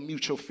got to be a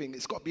mutual thing.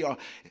 It's got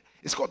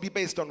to be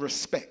based on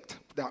respect.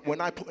 That when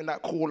I put in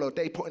that call or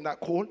they put in that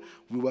call,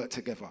 we work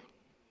together.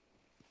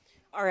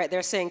 All right,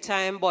 they're saying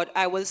time, but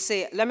I will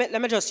say, let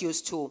me just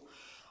use two.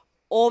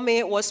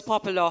 Ome was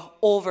popular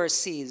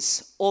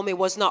overseas. Ome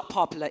was not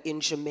popular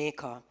in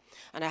Jamaica.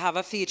 And I have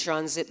a feature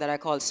on Zip that I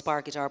call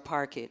Spark It or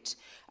Park It.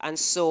 And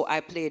so I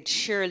played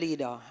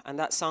Cheerleader, and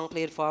that song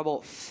played for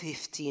about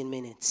 15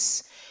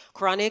 minutes.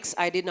 Chronixx,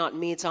 I did not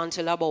meet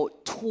until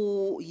about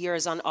 2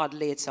 years and odd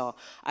later.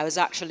 I was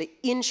actually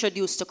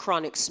introduced to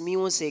Chronixx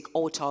music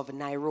out of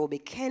Nairobi,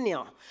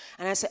 Kenya.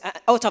 And I said,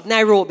 out of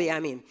Nairobi,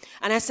 I mean.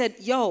 And I said,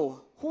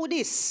 yo, who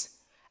this?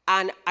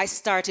 And I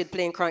started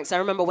playing Chronixx. I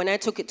remember when I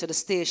took it to the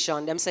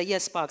station, them said,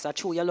 yes, Sparks, I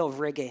true you love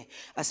reggae.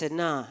 I said,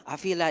 nah, I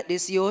feel like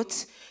this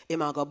youth,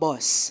 Imago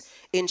Boss.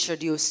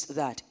 Introduced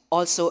that.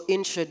 Also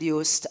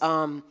introduced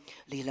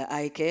Lila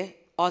Ike.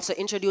 Also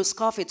introduced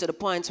Coffee to the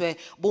point where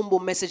Boom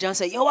Boom message and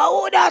say, yo,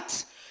 who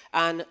that?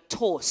 And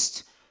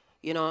Toast,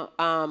 you know,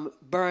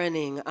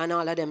 Burning and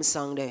all of them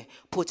songs there,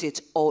 put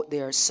it out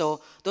there.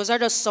 So those are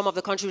just some of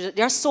the contributions.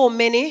 There are so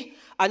many.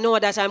 I know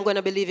that I'm going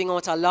to be leaving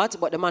out a lot,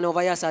 but the man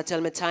over here said,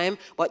 tell me time.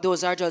 But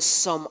those are just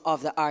some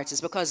of the artists.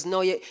 Because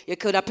no, you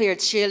could have played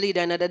Cheerleader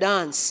in the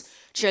dance.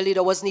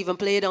 Cheerleader wasn't even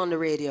played on the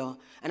radio.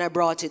 And I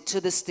brought it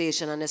to the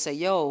station and they say,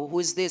 yo,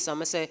 who's this?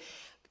 And I say,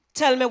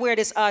 tell me where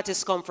this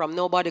artist come from.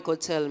 Nobody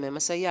could tell me. I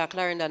say, yeah,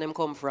 Clarendon them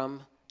come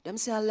from. Them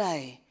say a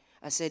lie.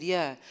 I said,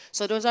 yeah.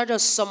 So those are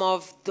just some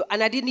of the,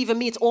 and I didn't even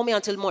meet Omi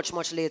until much,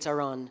 much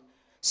later on.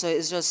 So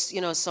it's just,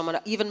 you know, some of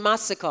the, even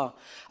Massacre.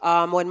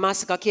 When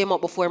Massacre came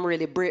up before him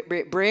really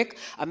break,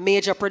 a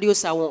major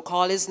producer, I won't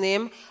call his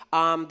name,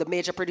 the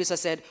major producer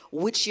said,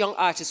 which young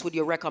artist would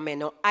you recommend?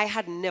 Now, I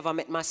had never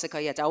met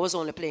Massacre yet. I was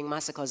only playing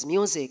Massacre's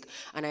music.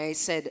 And I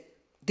said,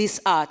 this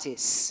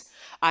artist.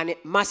 And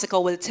Massacre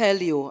will tell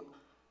you,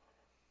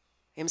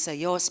 him say,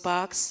 yo,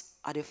 Sparks,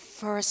 are the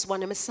first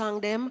one him sang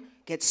them,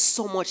 get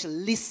so much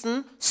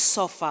listen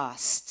so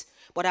fast.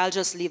 But I'll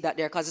just leave that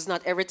there because it's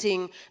not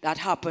everything that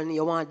happened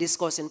you want to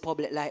discuss in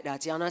public like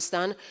that, you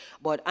understand?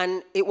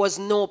 And it was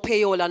no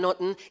payola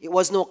nothing, it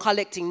was no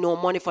collecting no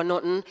money for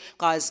nothing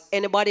because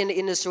anybody in the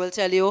industry will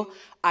tell you,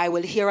 I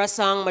will hear a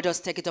song, but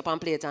just take it up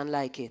and play it and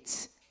like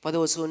it. For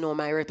those who know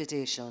my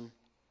reputation.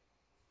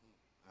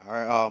 All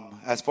right,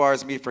 as far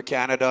as me for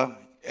Canada,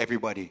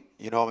 everybody,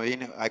 you know what I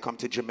mean? I come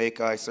to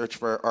Jamaica, I search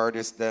for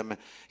artists, them,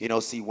 you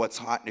know, see what's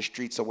hot in the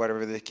streets or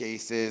whatever the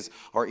case is,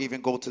 or even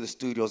go to the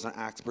studios and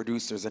ask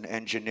producers and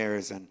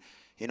engineers. And,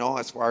 you know,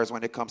 as far as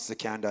when it comes to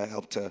Canada, I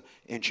help to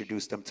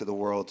introduce them to the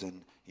world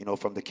and, you know,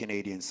 from the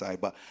Canadian side.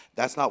 But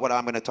that's not what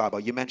I'm going to talk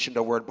about. You mentioned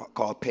a word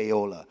called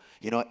payola.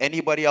 You know,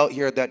 anybody out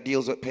here that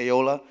deals with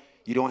payola,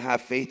 you don't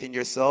have faith in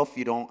yourself,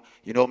 you don't,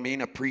 you know what I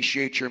mean,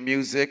 appreciate your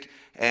music.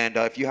 And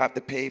if you have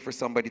to pay for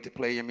somebody to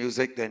play your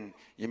music, then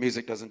your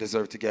music doesn't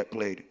deserve to get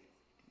played.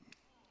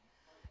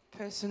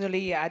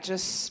 Personally, I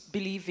just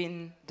believe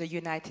in the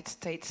United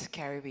States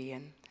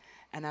Caribbean.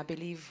 And I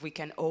believe we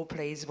can all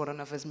play one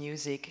another's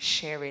music,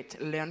 share it,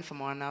 learn from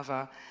one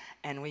another,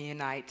 and we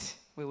unite.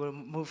 We will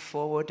move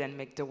forward and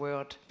make the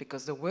world,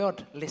 because the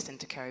world listens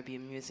to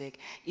Caribbean music,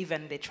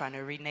 even they're trying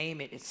to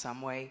rename it in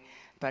some way.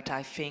 But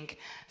I think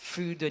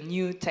through the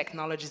new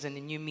technologies and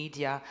the new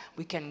media,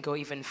 we can go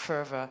even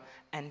further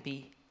and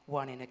be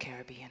one in the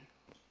Caribbean.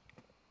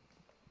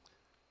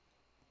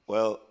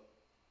 Well,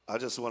 I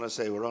just want to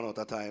say we run out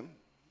of time.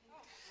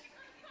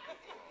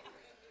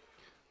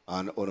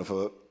 And on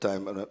a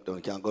time,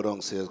 we can go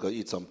downstairs, go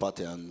eat some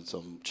patty and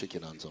some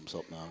chicken and some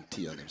something, and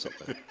tea and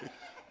something.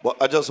 But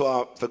I just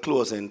want, for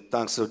closing,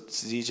 thanks to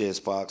DJ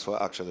Sparks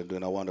for actually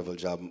doing a wonderful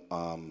job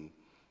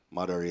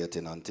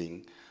moderating and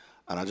thing.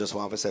 And I just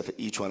want to say for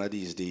each one of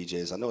these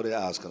DJs, I know they're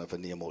asking for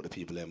name out the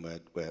people in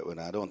when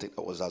I don't think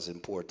that was as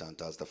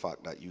important as the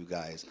fact that you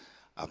guys,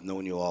 I've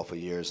known you all for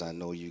years. I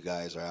know you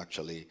guys are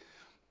actually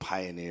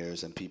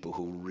pioneers and people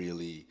who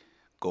really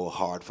go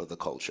hard for the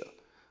culture.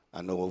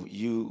 I know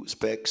you,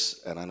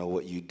 Specs, and I know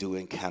what you do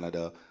in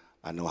Canada.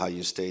 I know how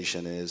your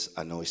station is.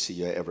 I know we see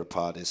you at every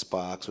party.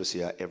 Sparks, we see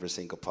you at every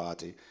single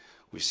party.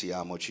 We see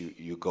how much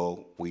you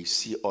go. We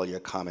see all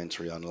your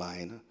commentary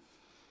online.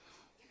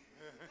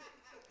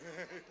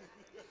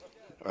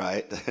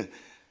 Right?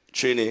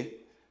 Trini,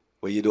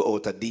 where you do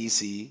out of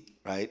DC,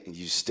 right? And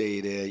you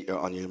stay there, you're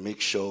on your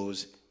mix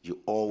shows, you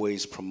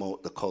always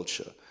promote the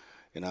culture.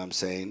 You know what I'm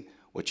saying?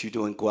 What you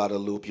do in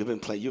Guadeloupe,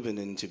 you've been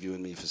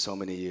interviewing me for so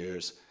many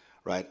years,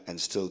 right? And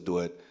still do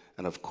it.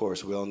 And of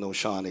course, we all know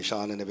Shawnee.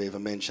 Shawnee never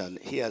even mentioned,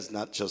 he has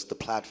not just the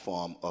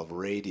platform of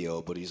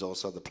radio, but he's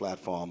also the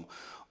platform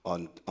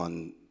on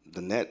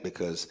the net,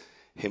 because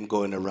him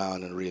going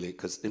around and really,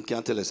 because him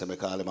can't tell us, I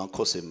call him and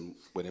cuss him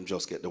when him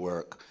just get the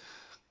work.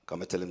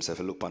 Come and tell himself,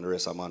 look on the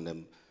rest, I'm on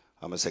them.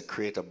 I'm going to say,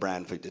 create a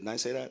brand for you. Didn't I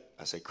say that?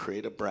 I said,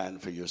 create a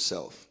brand for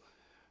yourself.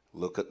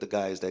 Look at the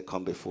guys that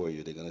come before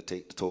you. They're going to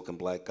take the token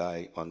black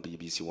guy on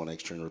BBC One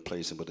Extra and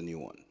replace him with a new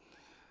one.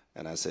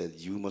 And I said,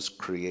 you must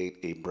create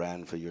a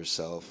brand for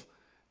yourself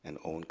and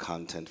own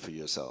content for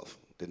yourself.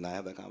 Didn't I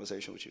have that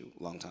conversation with you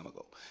a long time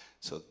ago?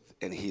 So,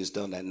 and he has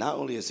done that. Not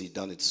only has he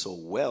done it so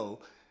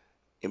well,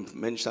 he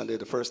mentioned it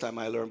the first time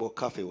I learned about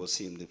coffee was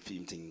seeing the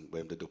theme thing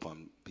when they do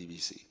on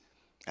BBC.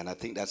 And I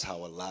think that's how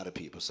a lot of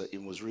people, so it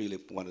was really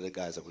one of the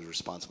guys that was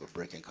responsible for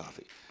breaking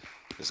coffee.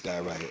 This guy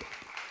right here.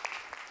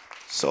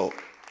 So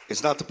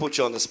it's not to put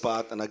you on the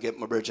spot, and I get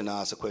my bridge and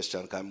ask a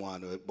question,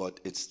 but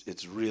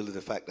it's really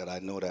the fact that I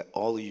know that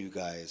all of you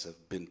guys have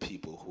been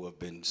people who have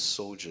been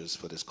soldiers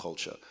for this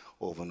culture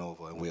over and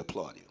over, and we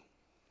applaud you,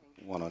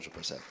 100%.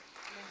 Merci,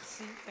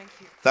 thank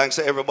you. Thanks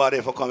to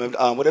everybody for coming.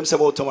 What them say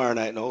about tomorrow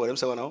night? No, what them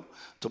say now?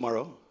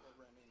 Tomorrow?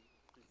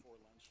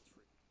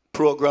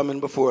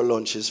 Programming before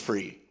lunch is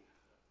free.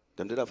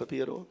 Them did that for pay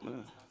though? Yeah.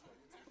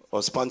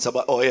 Or sponsor,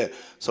 but oh yeah.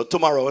 So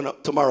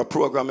tomorrow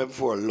programming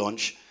before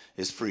lunch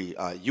is free.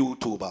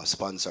 YouTuber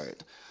sponsor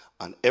it.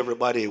 And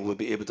everybody will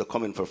be able to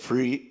come in for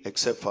free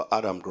except for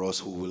Adam Gross,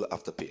 who will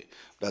have to pay.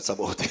 That's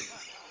about it.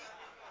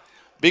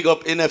 Big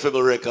up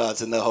Ineffable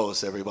Records in the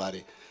house,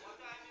 everybody.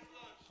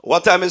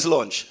 What time is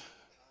lunch?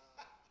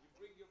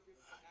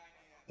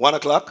 1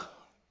 o'clock?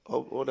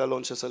 Oh, that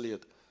lunch is so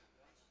late.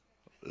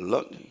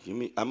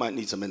 I might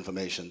need some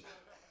information.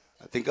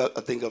 I think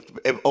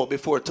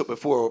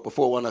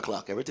before 1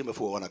 o'clock. Everything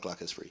before 1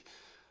 o'clock is free.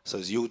 So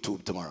it's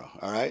YouTube tomorrow.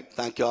 All right.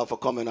 Thank you all for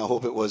coming. I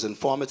hope it was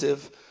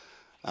informative.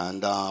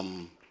 And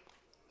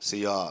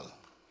see y'all.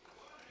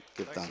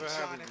 Give thanks.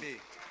 For having me.